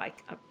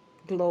like a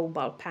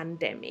global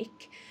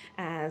pandemic.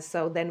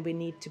 So then we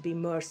need to be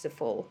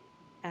merciful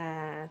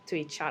to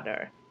each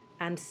other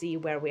and see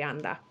where we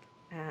end up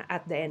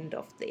at the end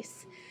of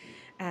this.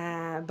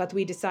 But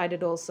we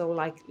decided also,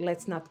 like,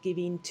 let's not give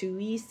in too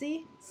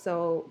easy.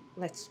 So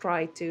let's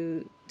try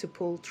to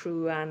pull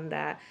through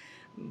and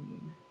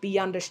be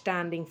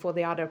understanding for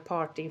the other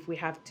party if we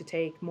have to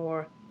take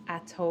more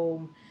at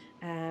home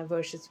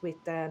versus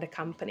with the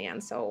company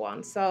and so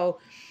on. So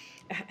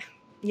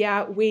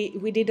yeah,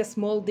 we did a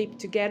small dip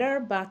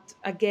together, but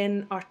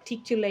again,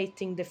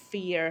 articulating the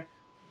fear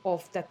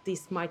of that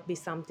this might be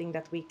something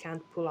that we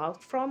can't pull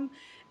out from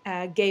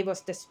gave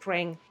us the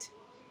strength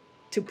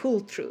to pull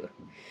through.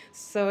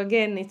 So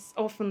again, it's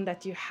often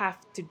that you have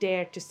to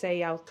dare to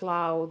say out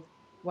loud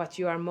what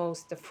you are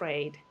most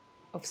afraid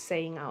of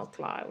saying out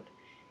loud,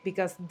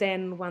 because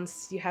then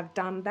once you have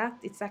done that,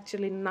 it's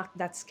actually not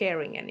that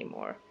scaring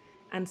anymore,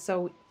 and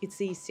so it's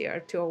easier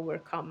to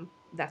overcome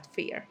that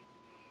fear.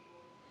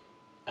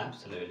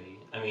 Absolutely.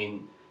 I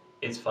mean,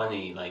 it's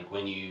funny, like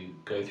when you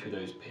go through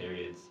those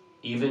periods,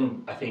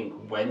 even I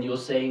think when you're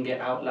saying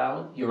it out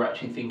loud, you're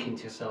actually thinking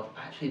to yourself,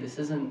 actually, this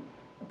isn't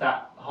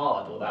that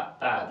hard or that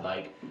bad.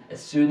 Like,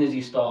 as soon as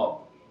you start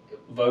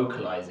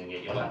vocalizing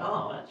it, you're like,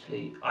 oh,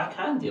 actually, I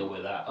can deal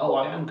with that. Oh,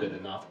 I am good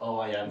enough. Oh,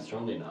 I am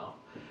strong enough.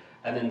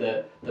 And then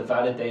the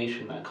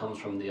validation that comes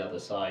from the other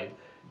side,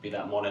 be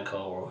that Monica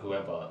or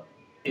whoever,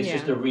 it's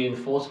just Yeah, a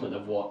reinforcement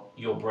of what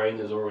your brain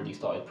has already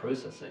started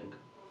processing.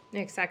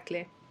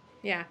 exactly.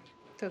 Yeah,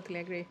 totally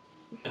agree.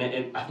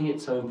 And I think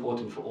it's so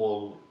important for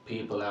all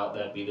people out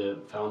there, be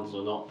the founders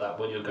or not, that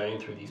when you're going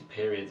through these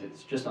periods,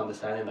 it's just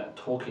understanding that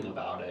talking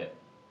about it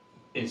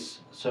is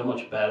so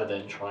much better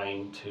than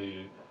trying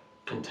to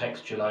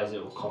contextualize it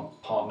or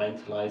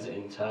compartmentalize it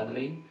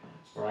internally,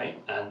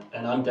 right?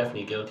 And I'm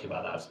definitely guilty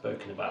about that. I've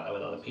spoken about that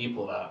with other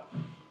people, that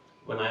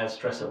when I have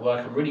stress at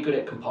work, I'm really good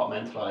at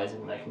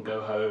compartmentalizing, and I can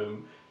go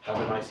home, have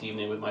a nice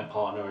evening with my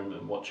partner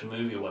and watch a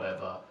movie or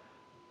whatever.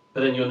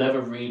 But then you're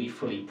never really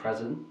fully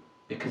present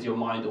because your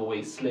mind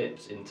always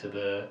slips into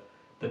the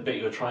bit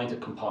you're trying to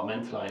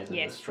compartmentalize and the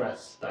Yes.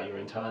 stress that you're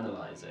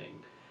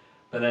internalizing.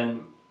 But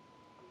then,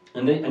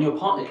 and your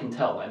partner can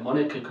tell, like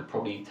Monica could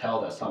probably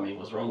tell that something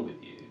was wrong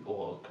with you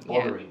or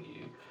Yeah. bothering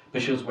you,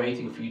 but she was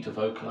waiting for you to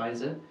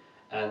vocalize it.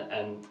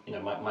 And you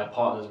know, my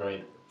partner's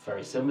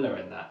very similar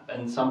in that.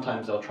 And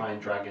sometimes they'll try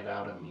and drag it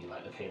out of me,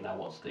 like, okay, now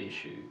what's the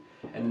issue?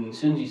 And then as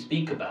soon as you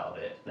speak about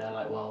it, they're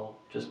like, well,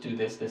 just do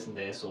this, this, and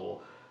this,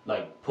 or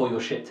like pull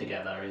your shit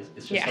together. It's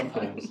just Yeah.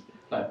 sometimes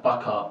like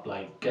buck up,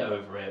 like get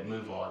over it,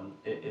 move on.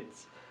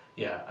 It's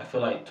yeah. I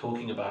feel like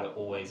talking about it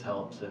always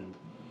helps, and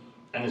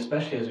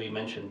especially as we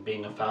mentioned,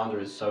 being a founder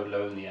is so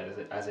lonely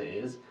as it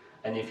is,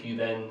 and if you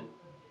then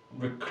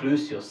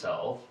recluse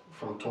yourself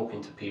from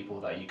talking to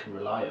people that you can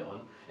rely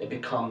on, it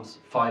becomes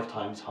 5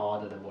 times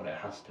harder than what it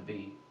has to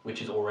be,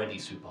 which is already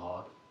super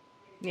hard.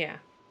 Yeah,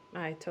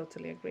 I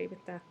totally agree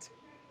with that.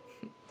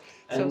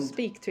 So And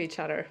speak to each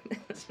other.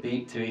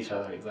 speak to each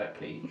other,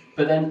 exactly.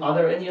 But then, are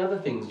there any other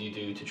things you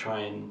do to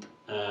try and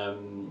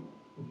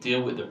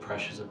deal with the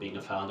pressures of being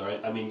a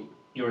founder? I mean,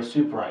 you're a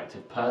super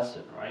active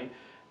person, right?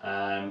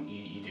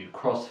 You do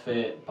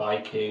CrossFit,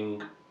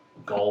 biking,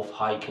 golf,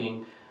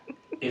 hiking.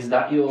 Is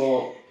that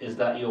your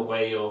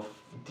way of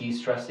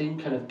de-stressing,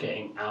 kind of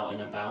getting out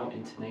and about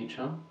into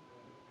nature?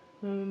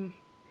 Um,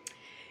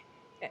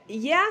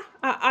 yeah,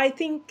 I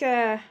think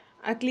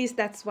at least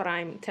that's what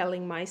I'm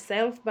telling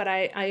myself, but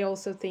I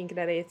also think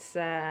that it's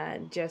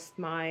just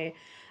my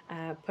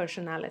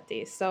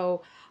personality.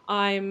 So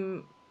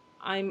I'm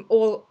I'm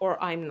all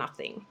or I'm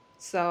nothing.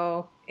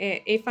 So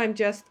if I'm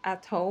just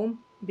at home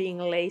being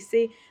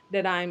lazy,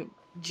 then I'm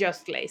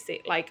just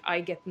lazy. Like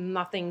I get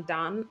nothing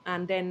done,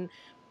 and then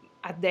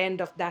at the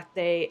end of that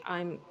day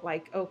I'm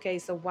like, okay,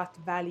 so what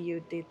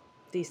value did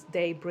this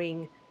day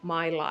bring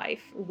my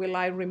life? Will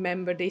I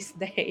remember this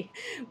day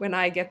when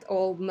I get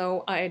old?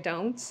 No, I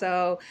don't.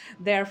 So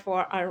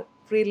therefore I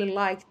really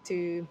like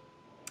to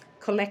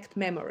collect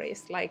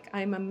memories. Like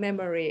I'm a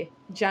memory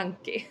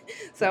junkie.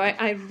 So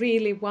I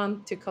really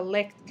want to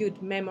collect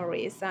good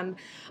memories, and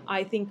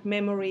I think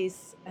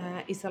memories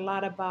is a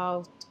lot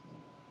about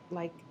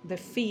like the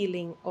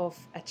feeling of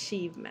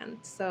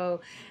achievement.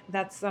 So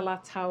that's a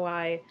lot how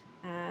I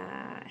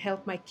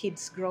help my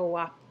kids grow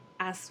up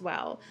as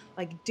well,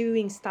 like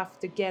doing stuff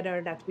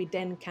together that we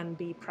then can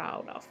be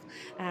proud of,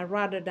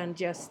 rather than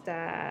just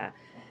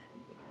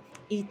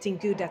eating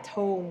good at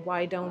home.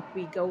 Why don't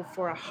we go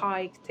for a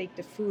hike, take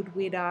the food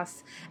with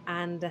us,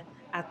 and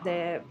at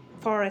the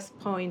forest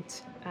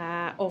point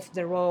of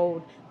the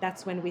road,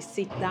 that's when we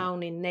sit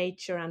down in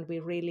nature and we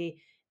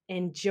really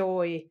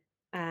enjoy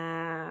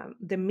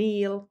the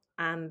meal,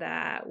 and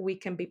we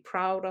can be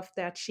proud of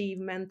the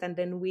achievement, and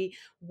then we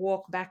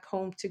walk back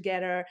home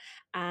together.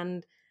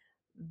 And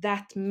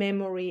that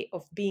memory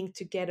of being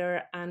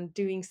together and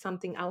doing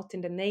something out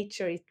in the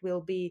nature, it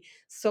will be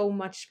so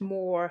much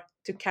more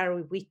to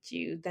carry with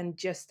you than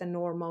just a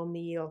normal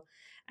meal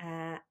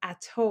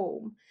at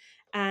home.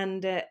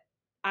 And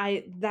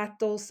I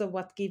that also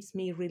what gives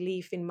me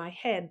relief in my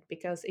head,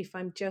 because if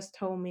I'm just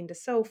home in the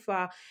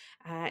sofa,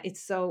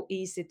 it's so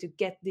easy to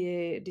get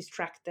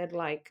distracted.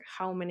 Like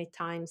how many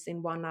times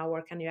in 1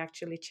 hour can you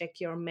actually check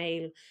your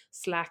mail,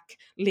 Slack,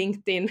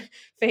 LinkedIn,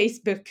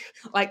 Facebook,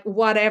 like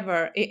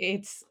whatever.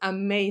 It's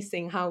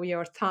amazing how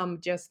your thumb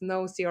just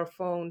knows your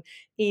phone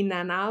in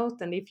and out,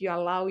 and if you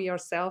allow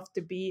yourself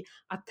to be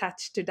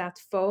attached to that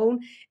phone,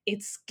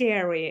 it's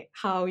scary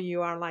how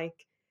you are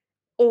like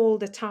all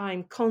the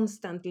time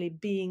constantly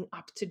being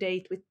up to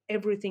date with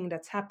everything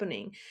that's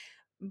happening.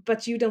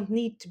 But you don't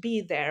need to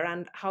be there,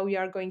 and how you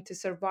are going to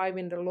survive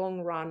in the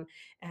long run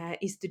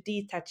is to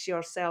detach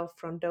yourself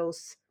from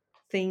those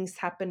things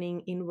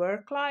happening in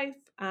work life.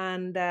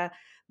 And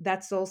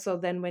that's also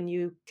then when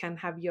you can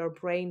have your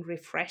brain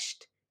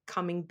refreshed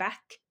coming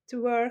back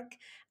to work.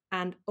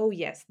 And oh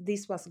yes,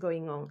 this was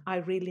going on, I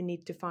really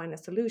need to find a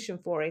solution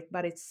for it.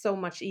 But it's so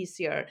much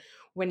easier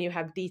when you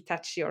have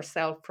detached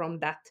yourself from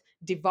that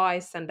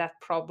device and that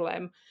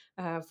problem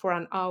for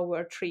an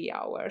hour, 3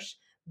 hours,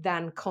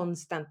 than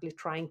constantly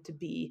trying to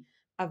be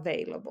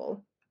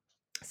available.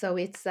 So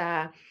it's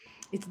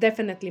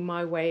definitely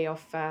my way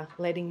of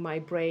letting my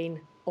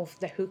brain off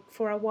the hook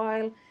for a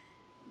while,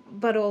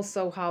 but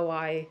also how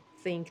I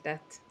think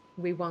that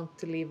we want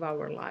to live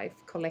our life,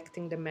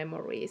 collecting the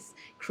memories,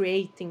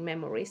 creating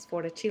memories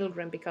for the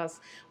children.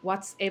 Because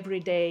what's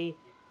everyday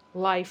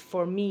life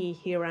for me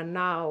here and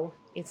now,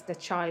 it's the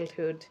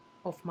childhood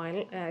of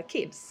my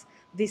kids.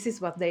 This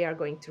is what they are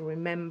going to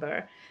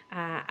remember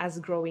as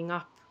growing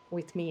up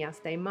with me as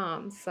their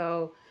mom.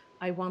 So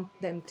I want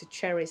them to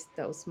cherish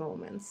those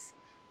moments,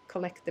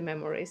 collect the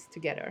memories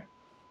together.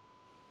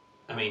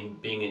 I mean,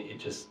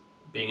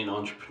 being an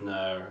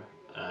entrepreneur,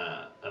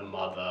 a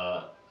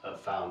mother, a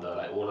founder,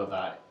 like all of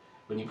that.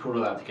 When you put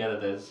all that together,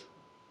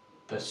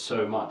 there's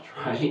so much,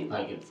 right?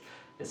 Like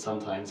it's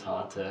sometimes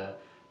hard to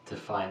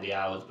find the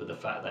hours, but the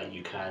fact that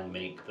you can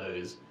make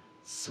those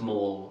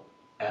small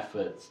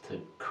efforts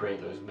to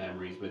create those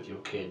memories with your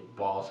kid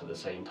whilst at the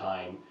same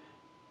time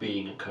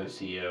being a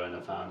co-CEO and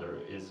a founder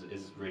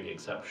is really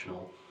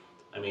exceptional.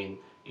 I mean,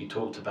 you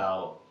talked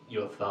about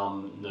your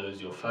thumb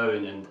knows your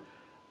phone, and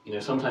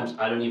sometimes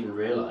I don't even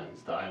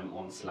realize that I'm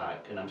on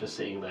Slack and I'm just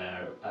sitting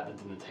there at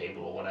the dinner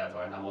table or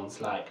whatever, and I'm on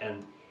Slack,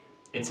 and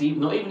it's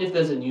even not even if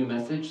there's a new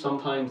message.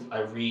 Sometimes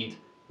I read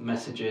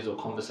messages or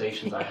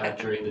conversations I had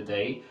Yeah, during the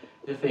day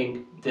to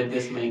think, did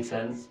this make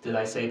sense? Did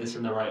I say this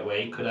in the right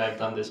way? Could I have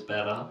done this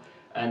better?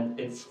 And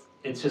it's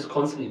just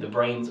constantly, the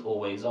brain's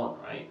always on,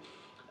 right?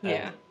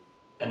 yeah.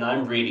 And and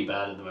I'm really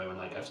bad at the moment.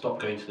 Like I've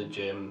stopped going to the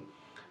gym.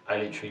 I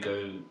literally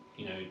go,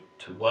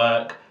 to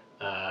work.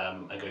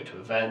 I go to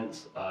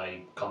events.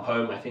 I come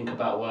home. I think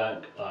about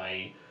work.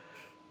 I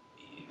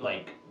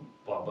like,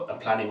 well, I'm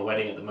planning a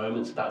wedding at the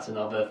moment, so that's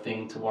another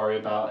thing to worry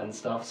about and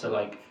stuff. So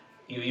like,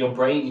 your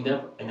brain,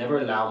 I never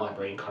allow my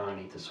brain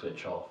currently to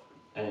switch off,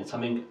 and it's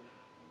something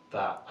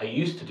that I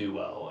used to do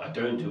well. I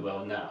don't do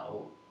well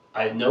now.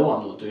 I know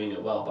I'm not doing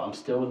it well, but I'm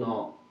still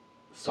not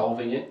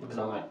solving it because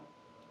I'm like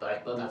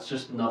that's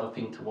just another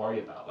thing to worry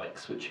about, like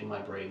switching my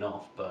brain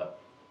off. But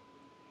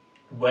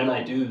when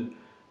I do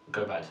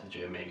go back to the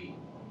gym, maybe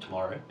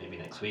tomorrow, maybe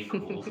next week,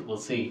 we'll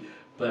see.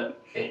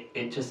 But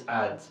it just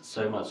adds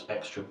so much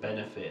extra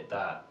benefit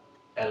that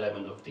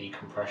element of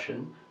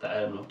decompression, that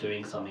element of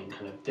doing something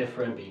kind of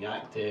different, being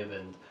active,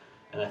 and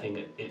I think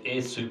it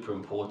is super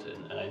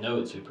important, and I know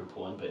it's super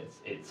important, but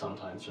it's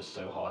sometimes just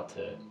so hard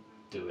to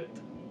do it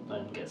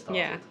and get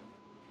Yeah.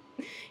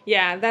 started.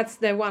 Yeah, that's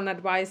the one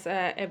advice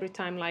every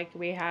time like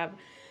we have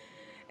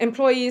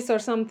employees or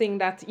something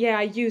that, yeah,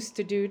 I used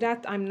to do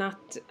that. I'm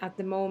not at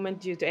the moment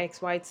due to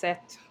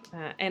XYZ,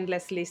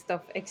 endless list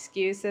of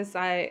excuses.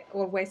 I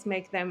always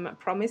make them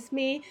promise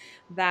me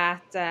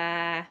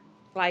that,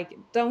 like,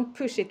 don't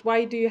push it.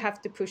 Why do you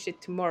have to push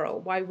it tomorrow?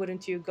 Why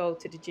wouldn't you go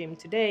to the gym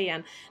today?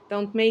 And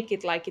don't make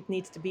it like it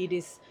needs to be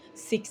this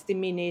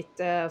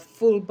 60-minute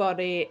full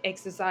body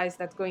exercise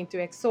that's going to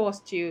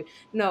exhaust you.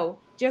 No,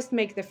 just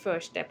make the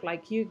first step.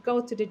 Like, you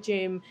go to the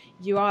gym,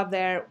 you are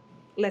there,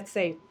 let's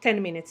say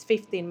 10 minutes,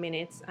 15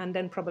 minutes, and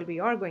then probably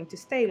you are going to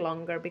stay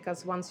longer,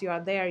 because once you are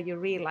there you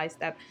realize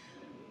that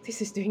this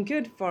is doing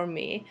good for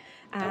me.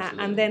 And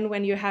Absolutely. then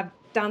when you have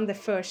done the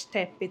first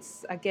step,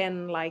 it's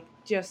again like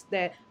just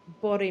the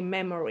body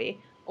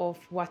memory of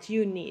what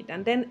you need.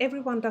 And then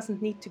everyone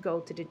doesn't need to go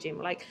to the gym.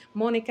 Like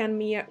Monica and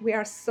me, we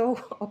are so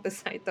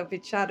opposite of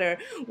each other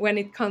when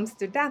it comes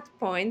to that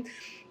point.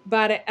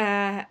 But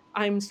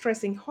I'm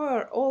stressing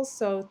her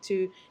also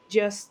to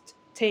just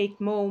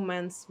take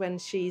moments when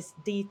she's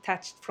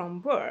detached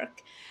from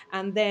work.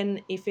 And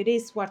then if it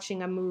is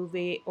watching a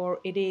movie, or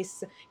it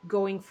is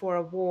going for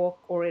a walk,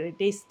 or it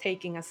is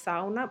taking a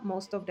sauna,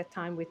 most of the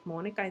time with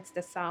Monica it's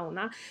the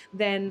sauna,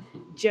 then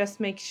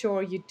just make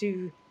sure you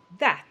do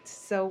that.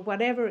 So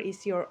whatever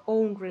is your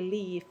own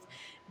relief,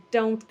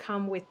 don't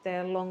come with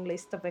a long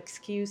list of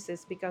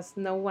excuses, because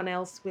no one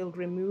else will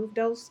remove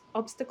those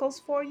obstacles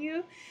for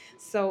you.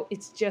 So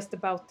it's just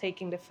about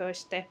taking the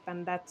first step,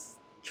 and that's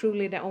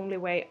truly the only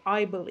way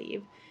I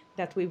believe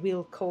that we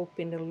will cope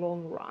in the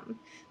long run.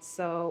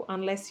 So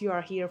unless you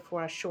are here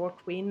for a short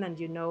win and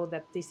you know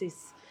that this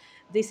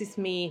is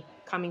me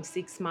coming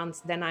 6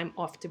 months, then I'm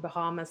off to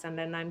Bahamas and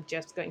then I'm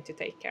just going to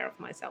take care of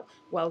myself.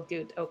 Well,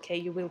 good. Okay,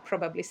 you will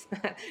probably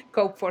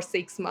cope for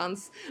 6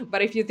 months.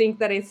 But if you think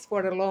that it's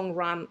for the long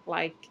run,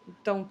 like,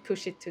 don't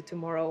push it to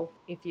tomorrow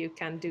if you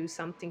can do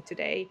something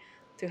today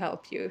to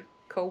help you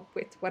cope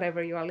with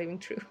whatever you are living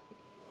through.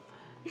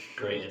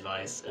 Great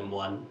advice, and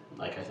one,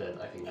 like I said,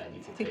 I think I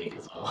need to take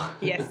as well.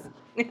 Yes.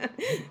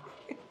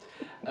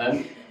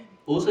 Um,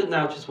 Also,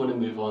 now just want to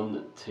move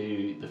on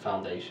to the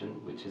foundation,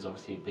 which is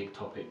obviously a big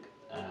topic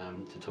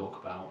to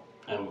talk about.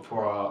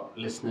 For our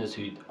listeners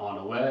who aren't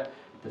aware,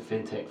 the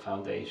Fintech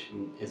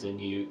Foundation is a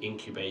new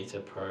incubator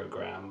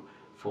program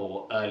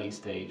for early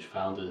stage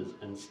founders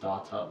and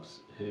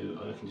startups who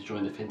are looking to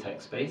join the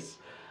fintech space.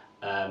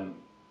 Um,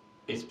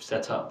 it's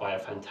set up by a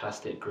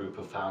fantastic group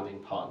of founding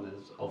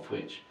partners, of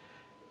which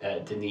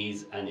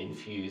Denise and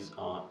Enfuce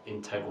are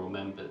integral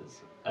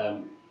members.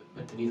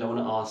 But Denise, I want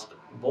to ask,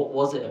 what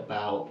was it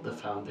about the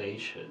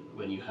foundation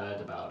when you heard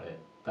about it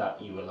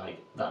that you were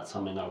like, that's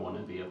something I want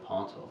to be a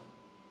part of?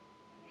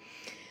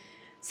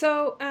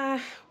 So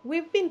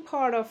we've been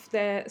part of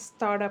the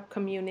startup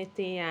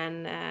community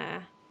and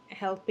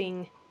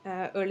helping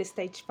early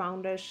stage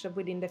founders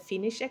within the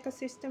Finnish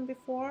ecosystem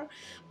before,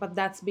 but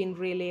that's been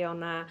really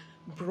on a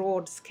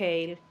broad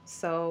scale.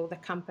 So the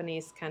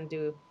companies can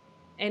do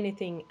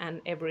anything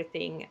and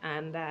everything.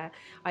 And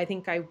I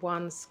think I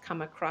once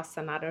come across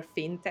another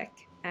fintech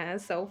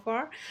so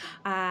far.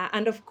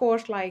 And of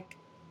course, like,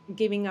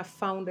 giving a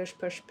founder's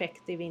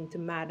perspective into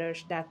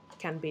matters that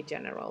can be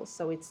general.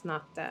 So it's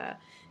not.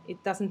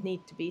 It doesn't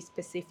need to be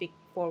specific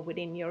for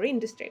within your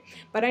industry.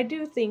 But I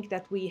do think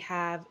that we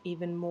have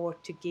even more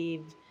to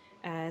give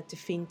to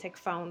fintech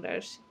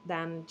founders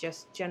than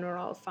just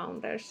general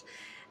founders.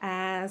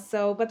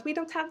 But we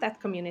don't have that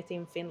community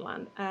in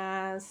Finland.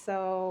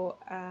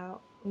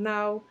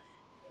 Now,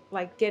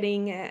 like,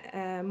 getting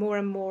more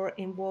and more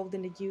involved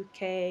in the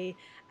UK,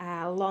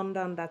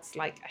 London, that's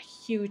like a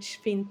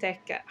huge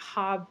fintech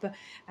hub.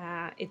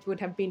 It would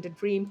have been the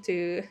dream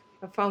to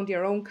found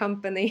your own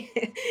company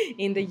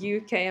in the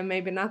UK and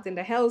maybe not in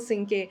the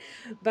Helsinki.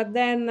 But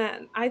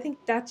then I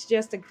think that's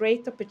just a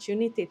great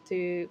opportunity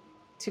to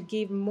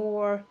give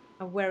more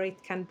where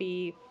it can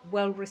be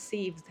well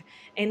received,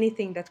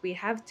 anything that we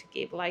have to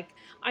give. Like,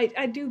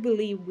 I do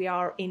believe we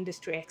are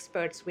industry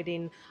experts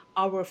within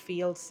our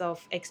fields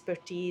of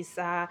expertise.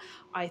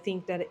 I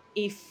think that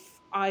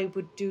if I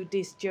would do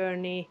this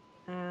journey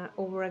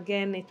over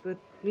again, it would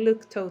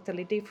look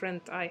totally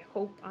different. I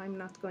hope I'm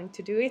not going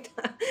to do it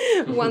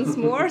once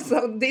more.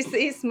 So this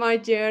is my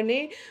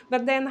journey.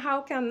 But then,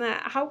 how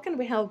can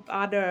we help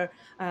other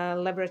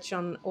leverage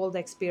on all the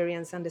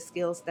experience and the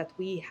skills that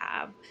we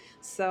have?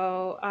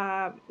 So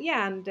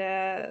yeah, and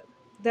there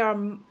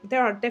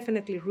are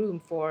definitely room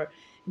for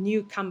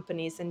new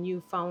companies and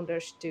new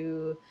founders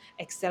to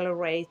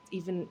accelerate,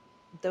 even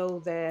though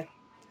the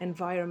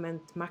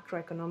environment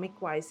macroeconomic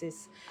wise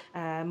is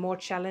more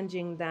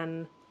challenging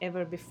than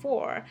ever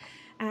before.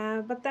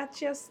 But that's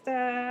just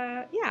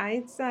yeah,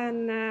 it's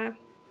an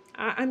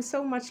I'm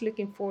so much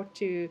looking forward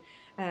to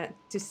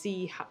to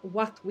see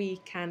what we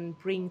can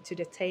bring to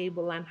the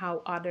table and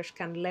how others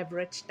can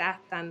leverage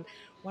that, and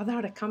what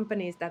are the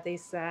companies that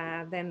is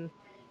then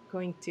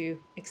going to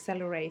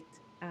accelerate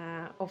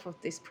off of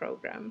this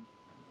program.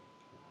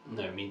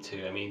 No, me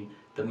too. I mean,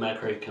 the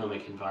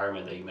macroeconomic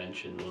environment that you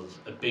mentioned was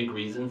a big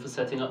reason for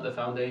setting up the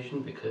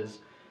foundation, because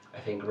I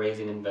think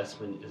raising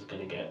investment is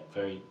going to get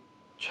very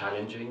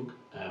challenging.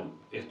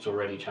 It's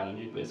already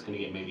challenging, but it's going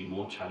to get maybe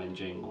more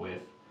challenging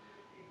with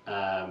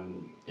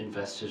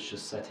investors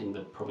just setting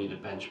the probably the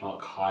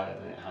benchmark higher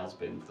than it has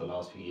been for the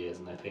last few years.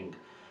 And I think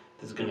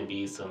there's going to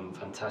be some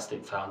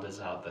fantastic founders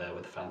out there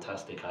with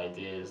fantastic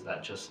ideas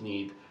that just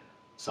need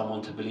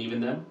someone to believe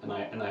in them,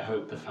 and I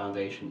hope the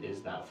foundation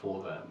is that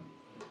for them.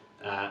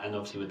 And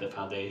obviously with the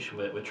foundation,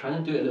 we're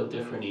trying to do it a little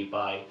differently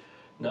by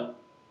not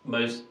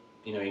most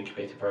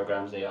incubator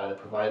programs, they either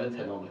provide the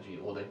technology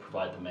or they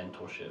provide the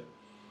mentorship,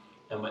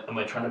 and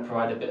we're trying to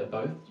provide a bit of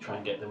both, try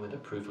and get them with a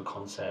proof of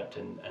concept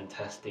and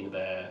testing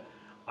their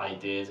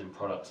ideas and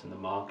products in the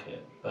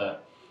market.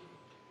 But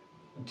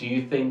do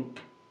you think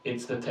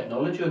it's the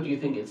technology, or do you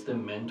think it's the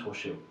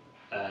mentorship,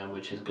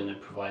 which is going to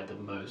provide the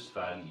most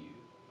value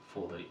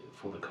for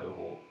the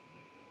cohort?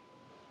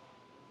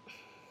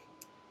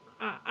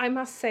 I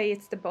must say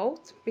it's the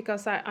both,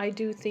 because I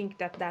do think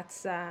that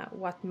that's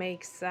what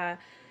makes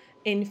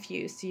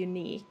Enfuce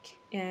unique.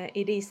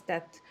 It is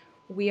that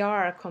we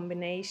are a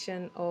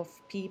combination of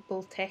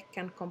people, tech,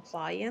 and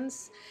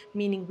compliance,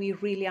 meaning we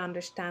really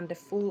understand the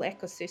full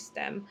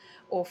ecosystem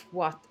of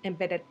what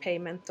embedded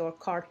payment or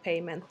card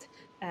payment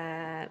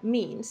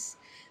means.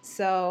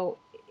 So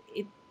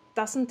it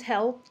doesn't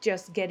help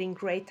just getting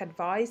great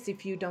advice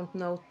if you don't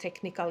know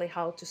technically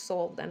how to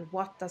solve them.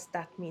 What does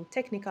that mean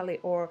technically,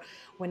 or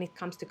when it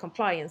comes to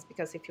compliance?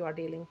 Because if you are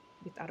dealing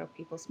with other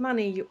people's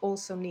money, you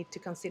also need to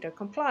consider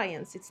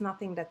compliance. It's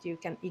nothing that you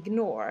can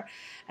ignore,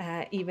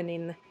 even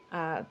in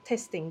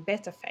testing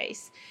beta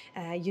phase.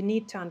 You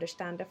need to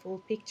understand the full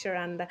picture,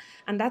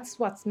 and that's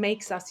what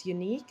makes us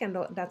unique, and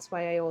that's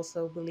why I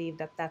also believe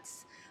that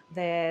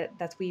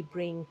that we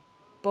bring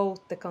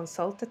both the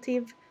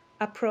consultative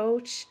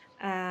approach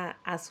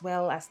as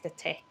well as the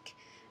tech,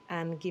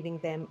 and giving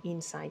them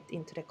insight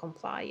into the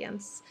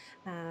compliance.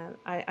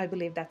 I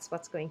believe that's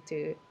what's going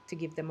to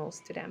give the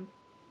most to them.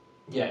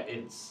 Yeah,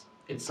 it's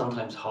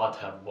sometimes hard to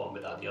have one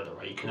without the other,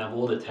 right? You can have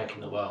all the tech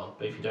in the world,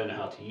 but if you don't know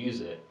how to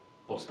use it,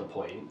 what's the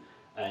point?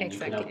 And you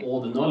can have Exactly.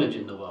 all the knowledge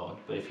in the world,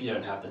 but if you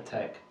don't have the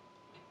tech,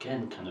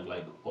 again, kind of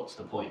like, what's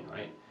the point,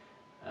 right?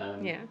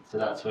 Yeah. So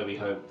that's where we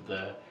hope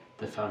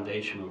the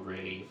foundation will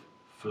really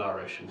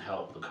flourish and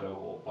help the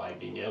cohort by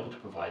being able to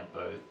provide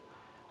both,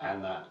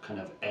 and that kind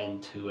of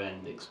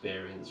end-to-end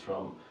experience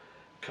from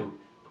com-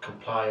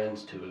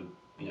 compliance to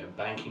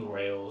banking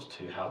rails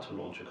to how to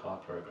launch a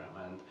card program.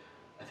 And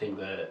I think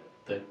the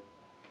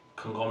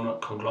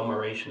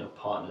conglomeration of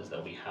partners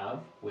that we have,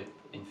 with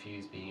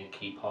Infuse being a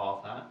key part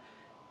of that,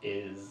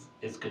 is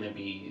going to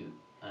be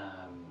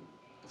um,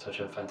 such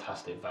a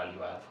fantastic value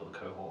add for the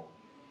cohort.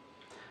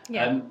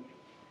 Yeah. Um,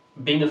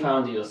 Being a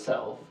founder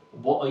yourself,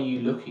 what are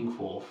you looking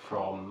for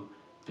from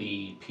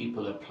the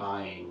people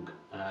applying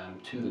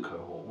to the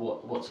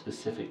cohort? What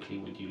specifically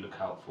would you look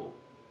out for?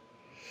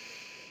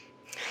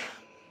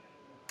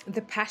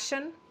 The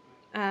passion,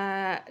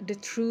 the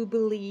true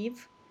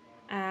belief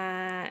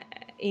uh,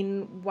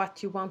 in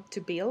what you want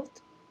to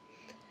build,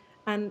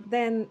 and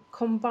then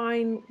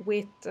combine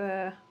with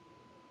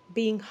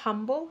being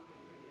humble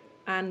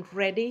and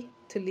ready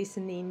to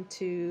listen in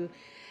to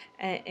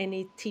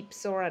any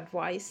tips or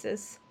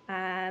advices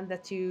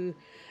that you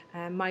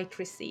might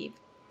receive.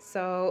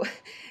 So,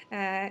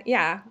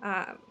 yeah,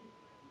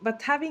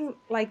 but having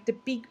like the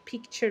big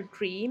picture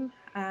dream,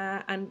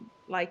 and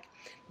like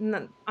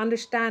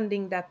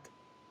understanding that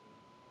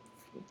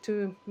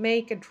to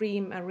make a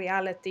dream a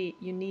reality,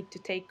 you need to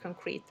take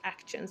concrete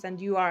actions,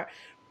 and you are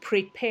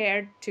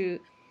prepared to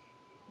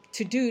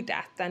do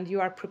that, and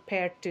you are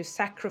prepared to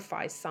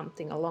sacrifice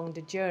something along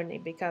the journey.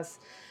 Because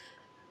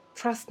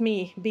trust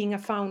me, being a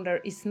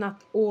founder is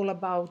not all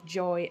about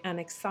joy and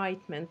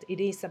excitement. It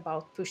is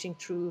about pushing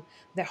through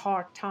the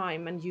hard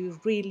time, and you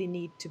really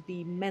need to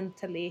be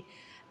mentally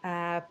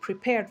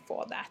prepared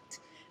for that.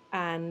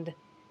 And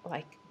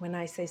like when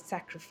I say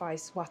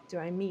sacrifice, what do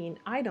I mean?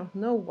 I don't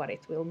know what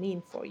it will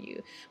mean for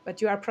you,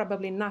 but you are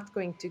probably not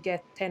going to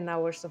get 10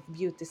 hours of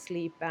beauty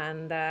sleep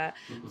and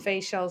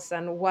facials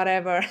and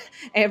whatever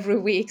every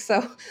week.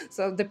 So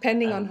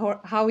depending on And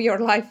how your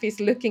life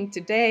is looking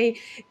today,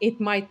 it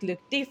might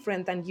look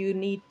different, and you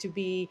need to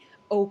be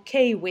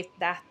okay with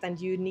that, and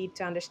you need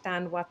to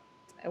understand what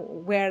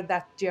where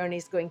that journey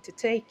is going to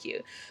take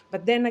you.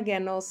 But then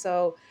again,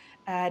 also,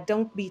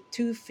 don't be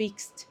too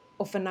fixed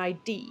of an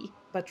idea,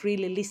 but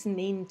really listen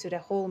in to the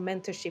whole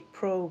mentorship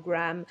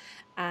program,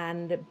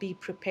 and be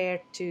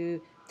prepared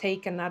to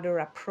take another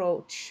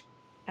approach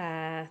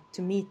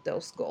to meet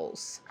those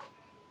goals.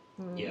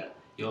 Mm. yeah,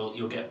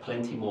 you'll get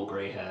plenty more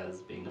grey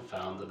hairs being a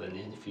founder than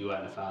if you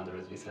weren't a founder,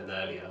 as we said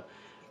earlier.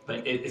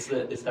 But it's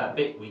that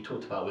bit we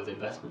talked about with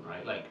investment,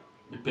 right? Like,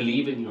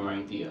 believe in your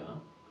idea,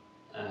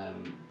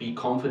 Be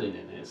confident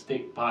in it,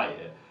 stick by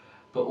it,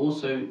 but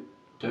also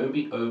don't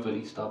be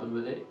overly stubborn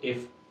with it.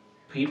 If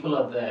people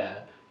are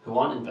there who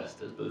aren't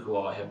investors but who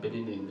are have been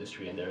in the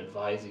industry and they're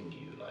advising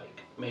you,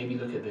 like maybe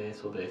look at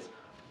this or this,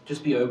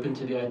 just be open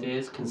to the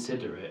ideas,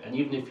 consider it, and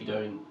even if you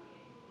don't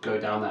go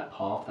down that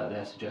path that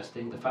they're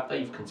suggesting, the fact that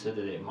you've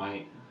considered it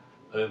might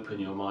open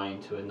your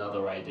mind to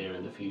another idea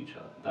in the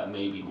future that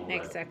may be more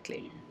relevant to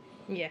Exactly.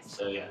 you. Yes.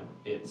 So yeah,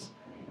 it's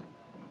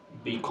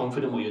be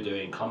confident what you're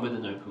doing, come with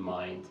an open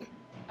mind,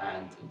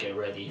 and get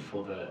ready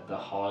for the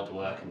hard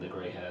work and the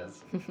grey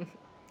hairs.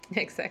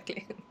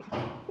 Exactly.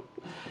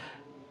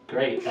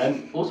 Great.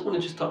 Also, want to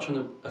just touch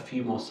on a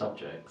few more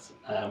subjects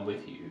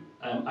with you.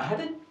 I had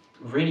a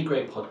really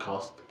great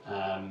podcast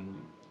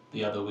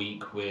the other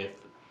week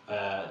with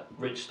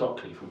Rich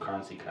Stockley from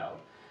Currency Cloud.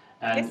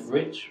 And Yes.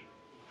 Rich,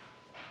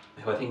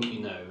 who I think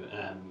you know,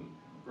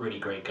 really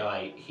great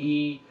guy,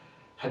 he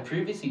had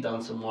previously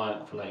done some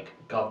work for like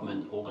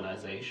government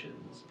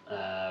organizations,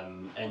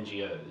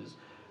 NGOs,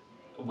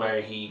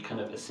 where he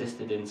kind of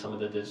assisted in some of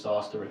the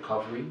disaster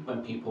recovery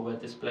when people were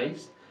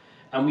displaced.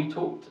 And we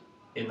talked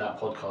in that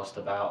podcast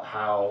about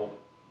how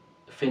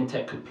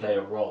fintech could play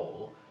a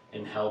role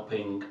in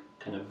helping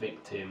kind of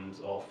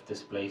victims of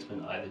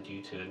displacement either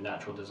due to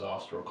natural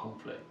disaster or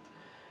conflict.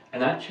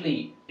 And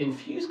actually,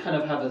 Infuse kind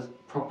of have a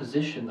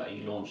proposition that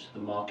you launched to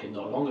the market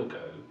not long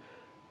ago,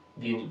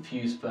 the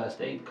Infuse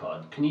First Aid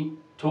Card. Can you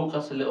talk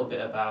us a little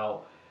bit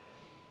about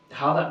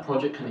how that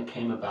project kind of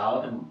came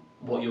about and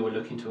what you were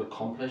looking to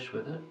accomplish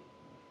with it?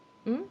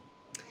 Mm?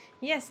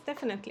 Yes,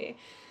 definitely.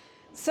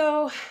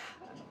 So,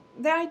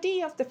 the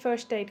idea of the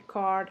first aid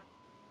card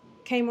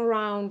came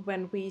around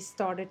when we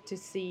started to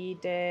see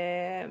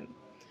the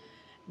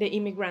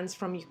immigrants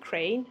from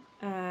Ukraine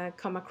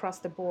come across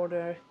the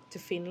border to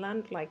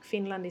Finland. Like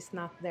Finland is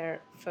not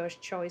their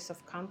first choice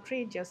of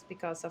country just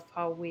because of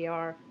how we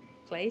are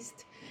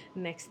placed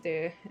next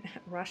to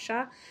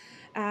Russia.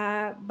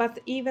 But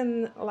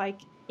even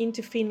like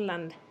into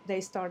Finland,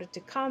 they started to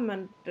come,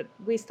 and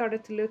we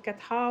started to look at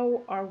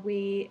how are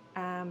we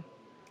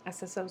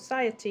as a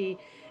society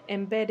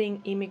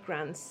embedding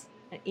immigrants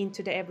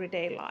into the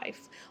everyday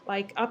life.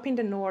 Like up in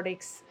the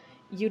Nordics,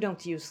 you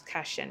don't use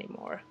cash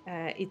anymore.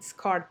 It's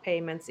card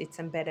payments, it's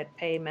embedded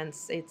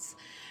payments, it's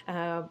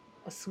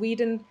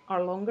Sweden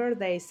are longer.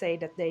 They say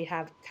that they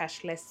have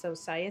cashless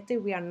society.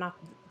 We are not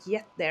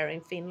yet there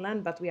in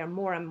Finland, but we are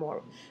more and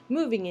more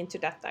moving into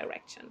that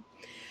direction.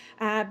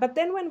 But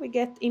then when we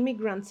get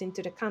immigrants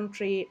into the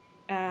country,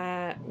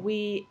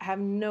 we have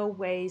no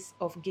ways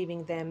of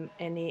giving them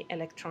any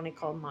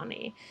electronical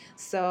money.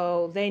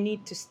 So they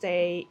need to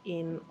stay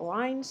in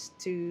lines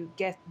to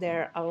get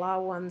their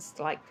allowance,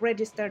 like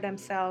register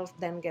themselves,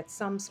 then get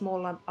some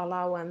small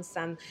allowance,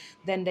 and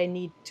then they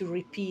need to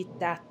repeat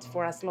that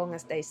for as long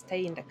as they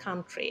stay in the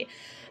country.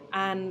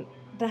 And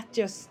that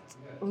just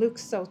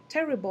looks so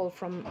terrible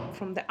from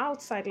the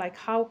outside. Like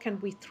how can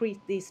we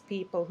treat these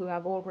people who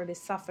have already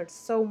suffered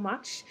so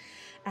much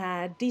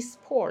this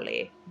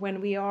poorly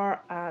when we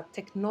are a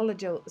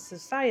technological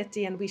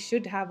society and we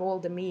should have all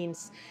the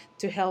means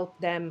to help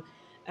them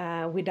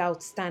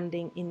without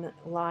standing in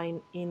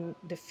line in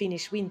the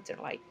Finnish winter.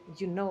 Like,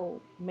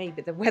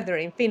 maybe the weather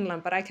in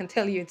Finland, but I can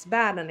tell you it's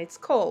bad and it's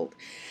cold.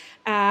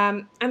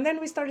 And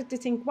then we started to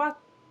think,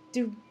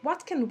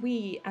 what can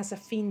we as a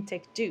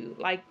fintech do?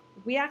 Like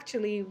we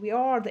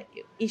are the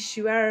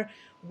issuer.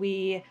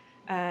 We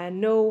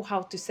know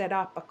how to set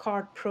up a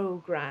card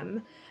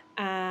program,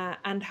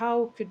 and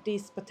how could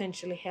this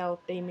potentially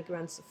help the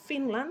immigrants of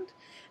Finland?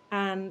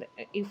 And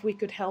if we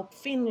could help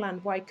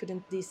Finland, why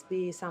couldn't this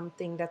be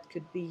something that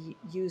could be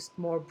used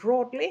more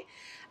broadly?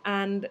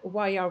 And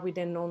why are we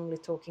then only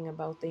talking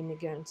about the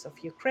immigrants of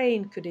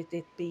Ukraine? Could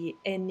it be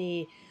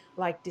any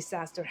like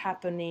disaster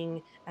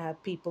happening?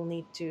 People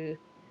need to,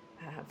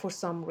 for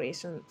some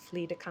reason,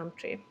 flee the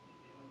country.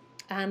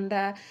 And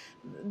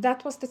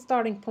that was the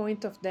starting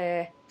point of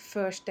the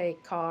first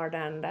aid card.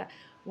 And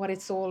what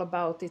it's all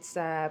about, it's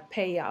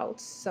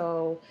payouts.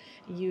 So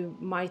you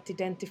might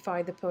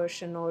identify the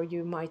person or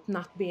you might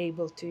not be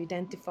able to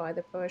identify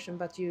the person,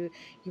 but you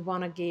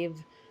want to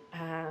give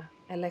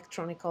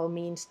electronical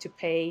means to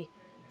pay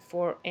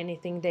for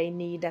anything they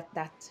need at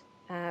that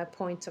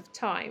point of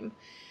time.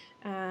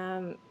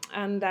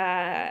 And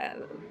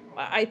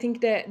I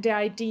think the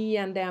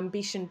idea and the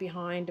ambition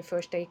behind the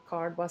first aid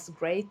card was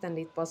great and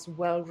it was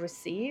well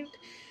received.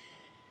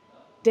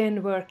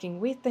 Then working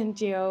with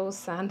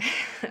NGOs and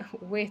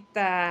with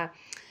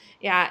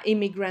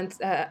immigrant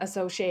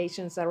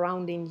associations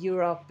around in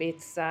Europe,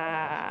 it's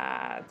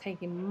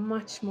taking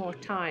much more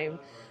time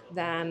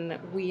than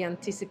we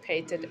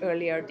anticipated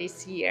earlier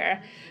this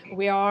year.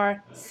 We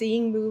are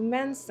seeing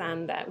movements,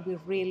 and we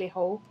really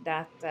hope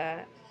that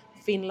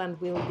Finland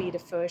will be the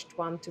first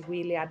one to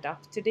really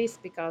adapt to this,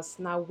 because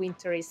now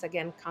winter is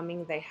again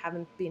coming. They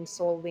haven't been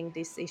solving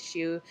this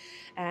issue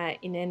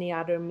in any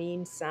other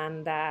means,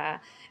 and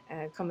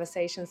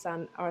conversations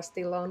are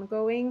still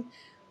ongoing.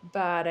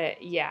 But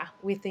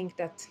we think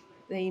that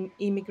the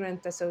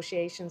immigrant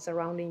associations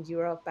around in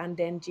Europe and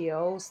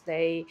NGOs,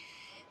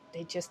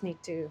 they just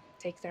need to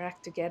take their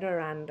act together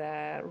and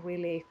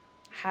really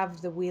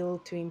have the will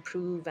to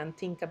improve and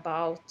think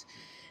about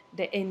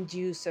the end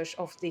users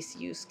of this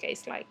use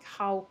case, like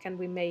how can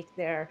we make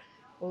their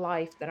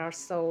life that are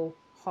so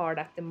hard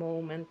at the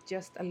moment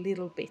just a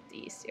little bit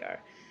easier.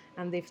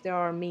 And if there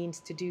are means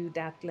to do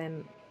that,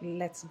 then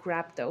let's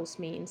grab those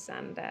means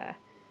and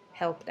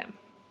help them.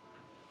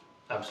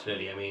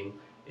 Absolutely. I mean,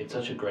 it's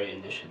such a great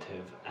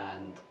initiative,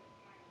 and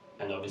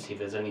obviously, if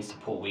there's any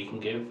support we can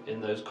give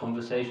in those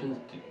conversations,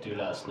 do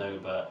let us know.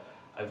 But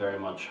I very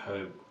much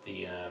hope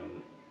the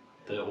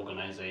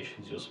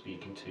organisations you're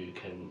speaking to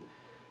can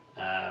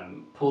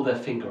pull their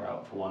finger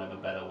out, for want of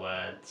a better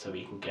word, so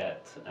we can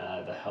get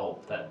the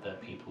help that the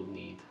people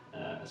need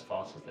as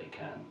fast as they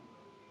can.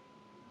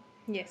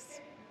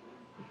 Yes.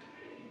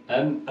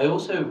 I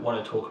also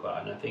want to talk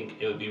about, and I think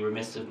it would be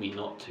remiss of me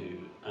not to,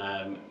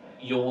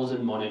 yours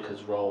and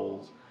Monica's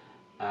roles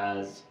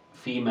as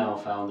female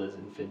founders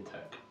in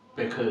fintech.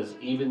 Because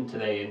even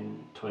today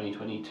in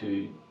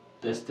 2022,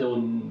 there's still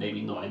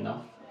maybe not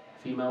enough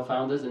female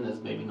founders, and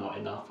there's maybe not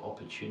enough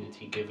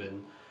opportunity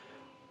given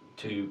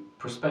to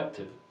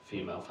prospective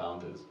female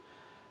founders.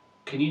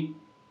 Can you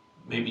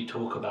maybe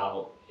talk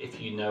about if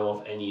you know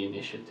of any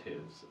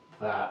initiatives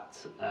that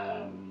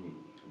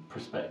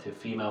prospective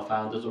female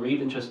founders or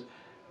even just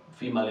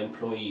female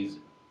employees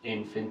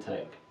in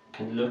fintech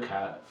can look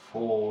at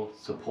for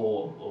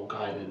support or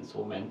guidance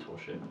or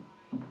mentorship?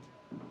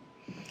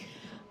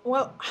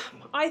 Well,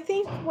 I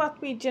think what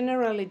we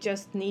generally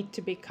just need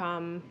to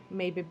become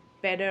maybe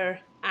better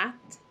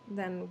at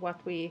than what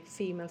we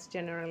females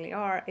generally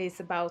are is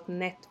about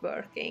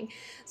networking.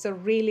 So,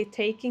 really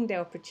taking the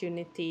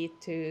opportunity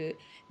to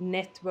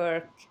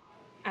network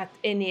at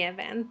any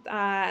event.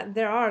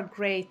 There are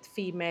great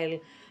female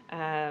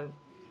uh,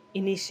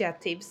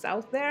 initiatives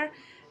out there.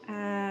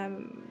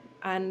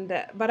 And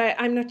but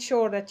I'm not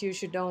sure that you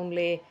should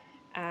only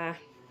uh,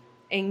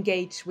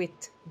 engage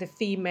with the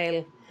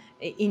female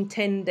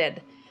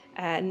intended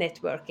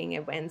networking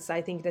events.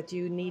 I think that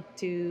you need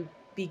to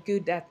be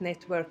good at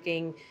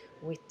networking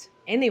with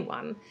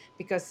anyone,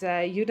 because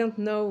you don't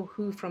know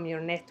who from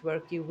your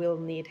network you will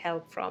need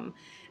help from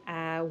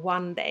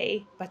one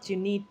day, but you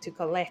need to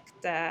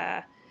collect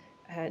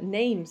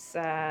names,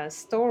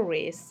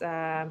 stories,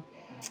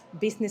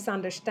 business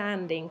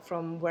understanding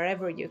from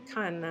wherever you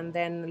can, and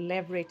then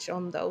leverage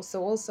on those.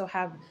 So also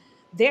have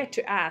dare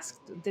to ask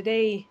the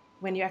day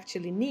when you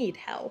actually need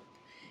help,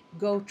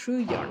 go through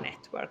your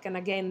network. And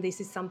again, this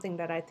is something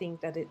that I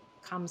think that it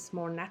comes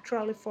more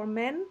naturally for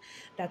men,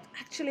 that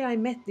actually I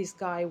met this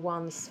guy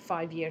once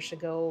 5 years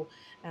ago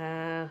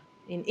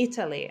in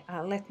Italy,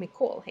 let me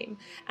call him.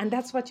 And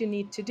that's what you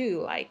need to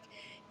do, like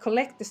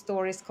collect the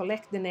stories,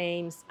 collect the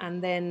names,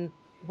 and then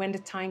when the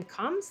time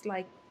comes,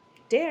 like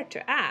dare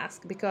to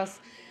ask, because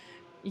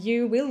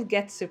you will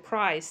get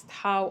surprised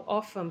how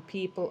often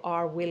people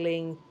are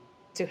willing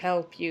to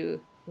help you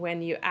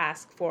when you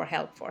ask for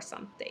help for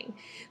something.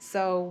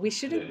 So we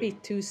shouldn't Absolutely.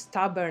 be too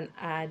stubborn,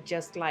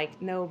 just like,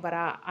 no, but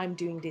I'm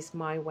doing this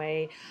my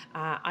way.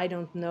 I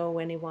don't know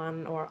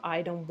anyone, or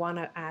I don't want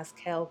to ask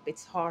help.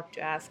 It's hard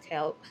to ask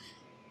help.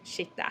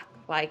 Shit, that.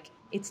 Like,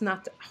 it's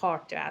not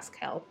hard to ask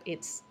help.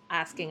 It's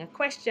asking a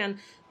question.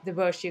 The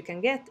worst you can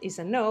get is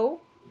a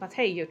no, but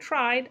hey, you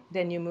tried,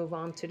 then you move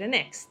on to the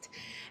next.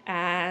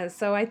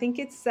 So I think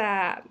it's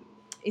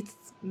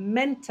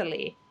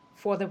mentally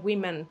for the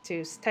women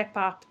to step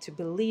up, to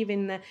believe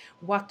in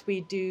what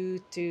we do,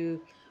 to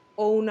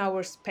own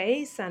our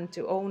space and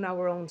to own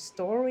our own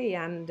story,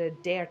 and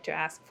dare to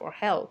ask for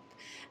help.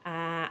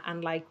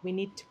 And like, we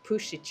need to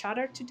push each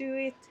other to do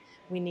it.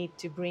 We need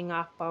to bring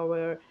up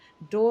our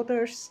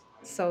daughters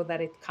so that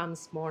it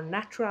comes more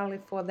naturally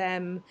for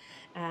them,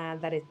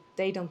 that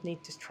they don't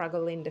need to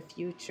struggle in the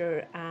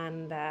future.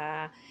 And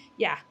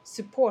yeah,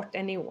 support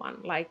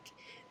anyone. Like,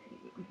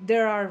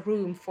 there are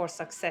room for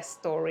success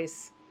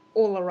stories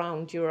all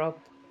around Europe,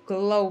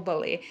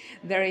 globally.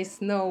 There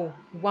is no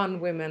one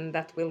woman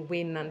that will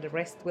win and the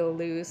rest will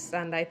lose.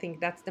 And I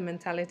think that's the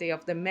mentality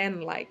of the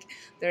men, like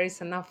there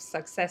is enough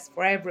success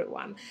for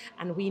everyone,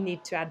 and we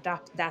need to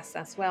adapt that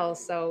as well.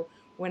 So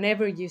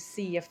whenever you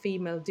see a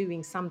female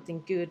doing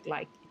something good,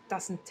 like, it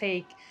doesn't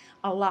take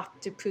a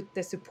lot to put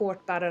the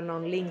support button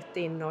on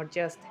LinkedIn, or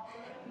just,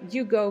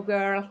 you go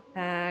girl,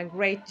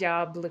 great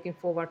job, looking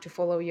forward to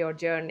follow your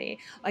journey.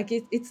 Like,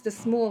 it's the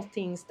small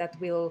things that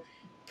will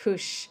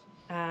push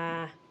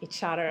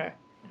each other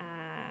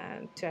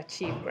to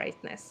achieve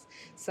greatness.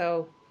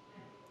 So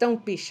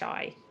don't be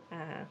shy,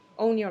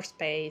 own your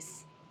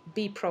space,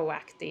 be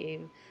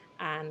proactive,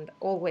 and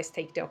always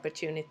take the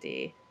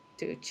opportunity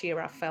to cheer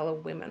up fellow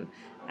women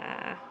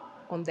uh,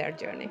 on their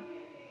journey.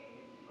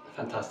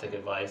 Fantastic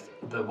advice.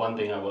 The one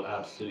thing I will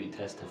absolutely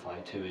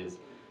testify to is,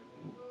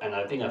 and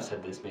I think I've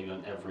said this maybe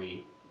on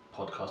every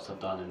podcast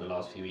I've done in the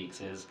last few weeks,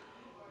 is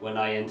when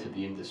I entered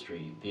the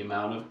industry, the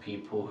amount of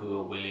people who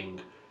are willing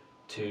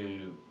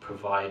to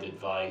provide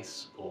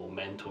advice or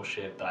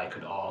mentorship that I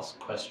could ask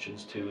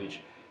questions to, which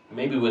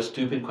maybe were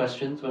stupid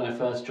questions when I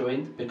first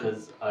joined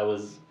because I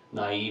was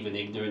naive and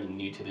ignorant and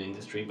new to the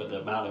industry, but the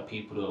amount of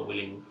people who are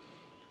willing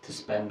to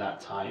spend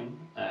that time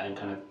and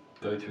kind of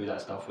go through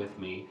that stuff with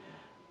me,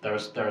 there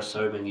are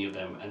so many of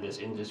them, and this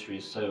industry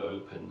is so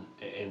open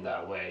in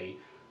that way.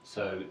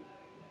 So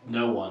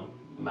no one,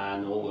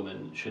 man or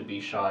woman, should be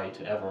shy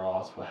to ever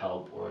ask for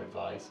help or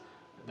advice.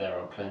 There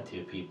are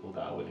plenty of people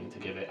that are willing to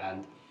give it,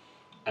 and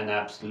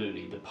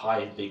absolutely, the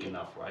pie is big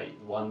enough, right?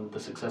 The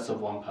success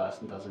of one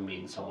person doesn't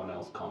mean someone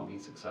else can't be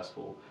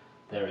successful.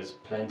 There is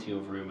plenty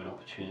of room and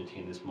opportunity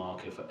in this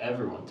market for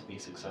everyone to be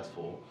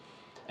successful,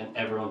 and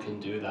everyone can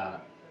do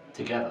that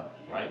together,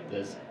 right?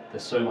 There's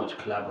so much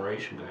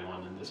collaboration going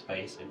on in this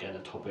space. Again, a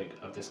topic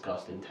I've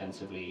discussed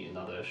intensively in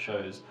other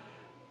shows,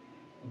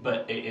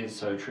 but it is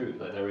so true.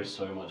 Like, there is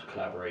so much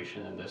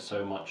collaboration, and there's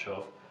so much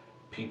of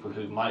people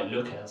who might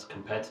look as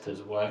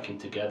competitors working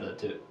together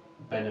to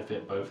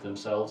benefit both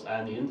themselves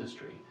and the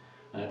industry.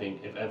 And I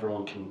think if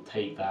everyone can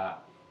take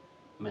that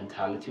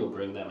mentality or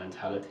bring that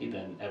mentality,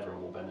 then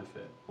everyone will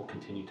benefit or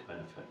continue to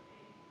benefit.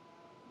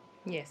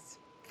 Yes,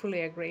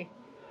 fully agree.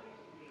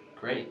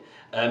 Great.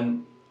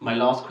 My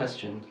last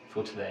question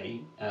for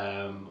today,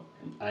 I'm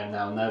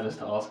now nervous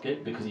to ask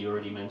it because you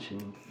already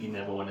mentioned you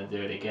never want to do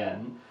it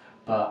again.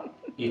 But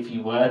if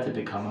you were to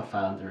become a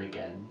founder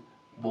again,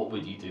 what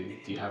would you do?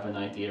 Do you have an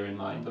idea in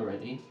mind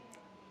already?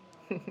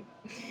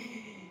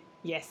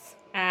 Yes.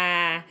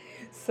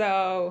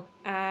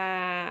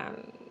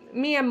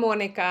 Me and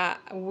Monica,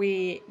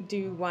 we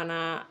do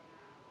wanna,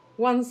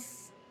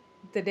 once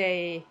the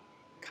day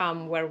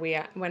come where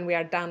when we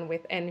are done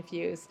with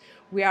Enfuce,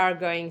 we are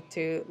going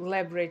to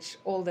leverage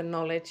all the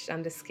knowledge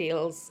and the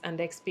skills and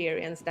the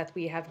experience that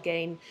we have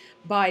gained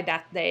by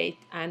that date,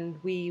 and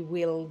we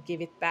will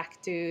give it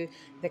back to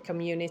the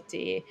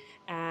community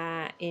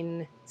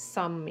in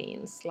some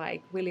means.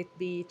 Like, will it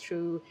be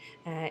through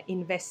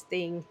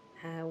investing?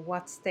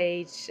 What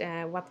stage,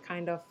 what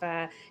kind of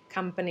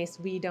companies,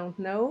 we don't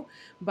know,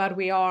 but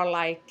we are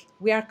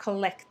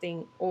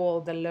collecting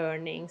all the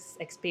learnings,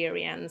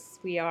 experience.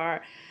 We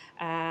are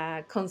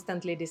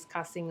constantly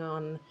discussing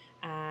on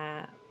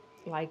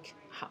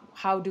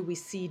how do we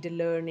see the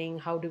learning,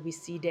 how do we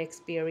see the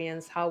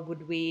experience, how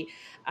would we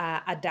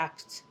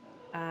adapt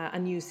a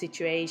new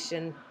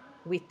situation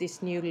with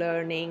this new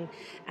learning,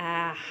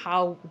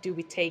 how do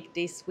we take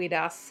this with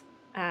us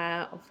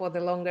for the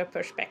longer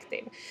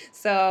perspective.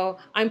 So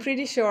I'm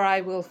pretty sure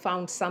I will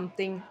found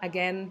something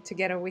again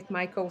together with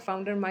my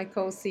co-founder, my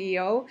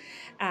co-CEO.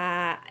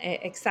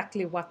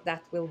 Exactly what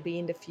that will be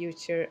in the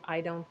future,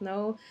 I don't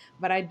know,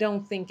 but I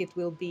don't think it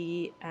will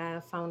be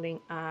founding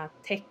a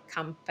tech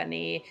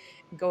company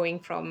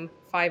going from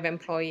 5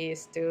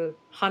 employees to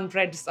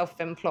hundreds of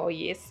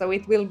employees. So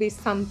it will be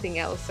something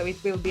else. So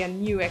it will be a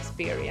new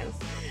experience,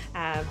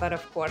 but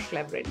of course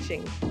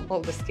leveraging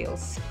all the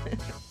skills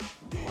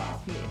Wow.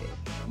 needed.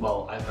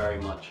 Well, I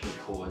very much look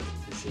forward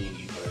to seeing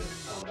you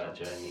both on that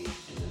journey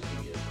in a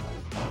few years'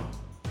 time.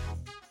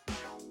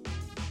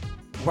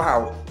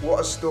 Wow, what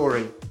a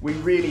story. We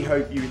really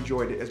hope you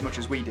enjoyed it as much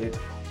as we did.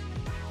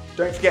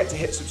 Don't forget to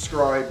hit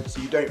subscribe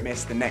so you don't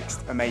miss the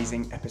next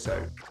amazing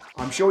episode.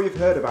 I'm sure you've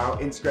heard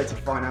about Integrated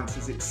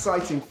Finance's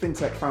exciting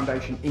FinTech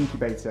Foundation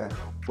Incubator,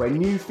 where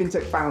new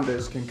FinTech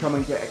founders can come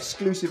and get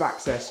exclusive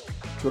access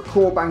to a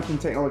core banking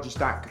technology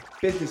stack,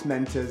 business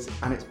mentors,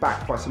 and it's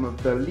backed by some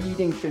of the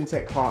leading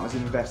FinTech partners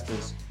and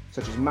investors,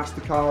 such as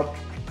MasterCard,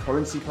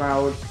 Currency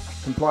Cloud,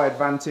 Comply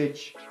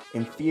Advantage,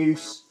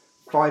 Enfuce,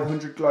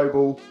 500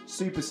 Global,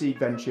 Super Seed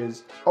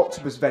Ventures,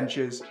 Octopus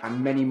Ventures,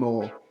 and many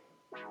more.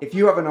 If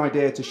you have an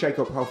idea to shake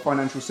up how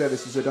financial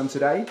services are done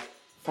today,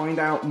 find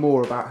out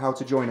more about how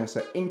to join us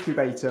at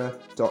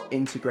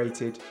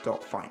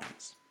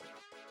incubator.integrated.finance.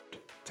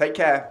 Take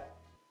care.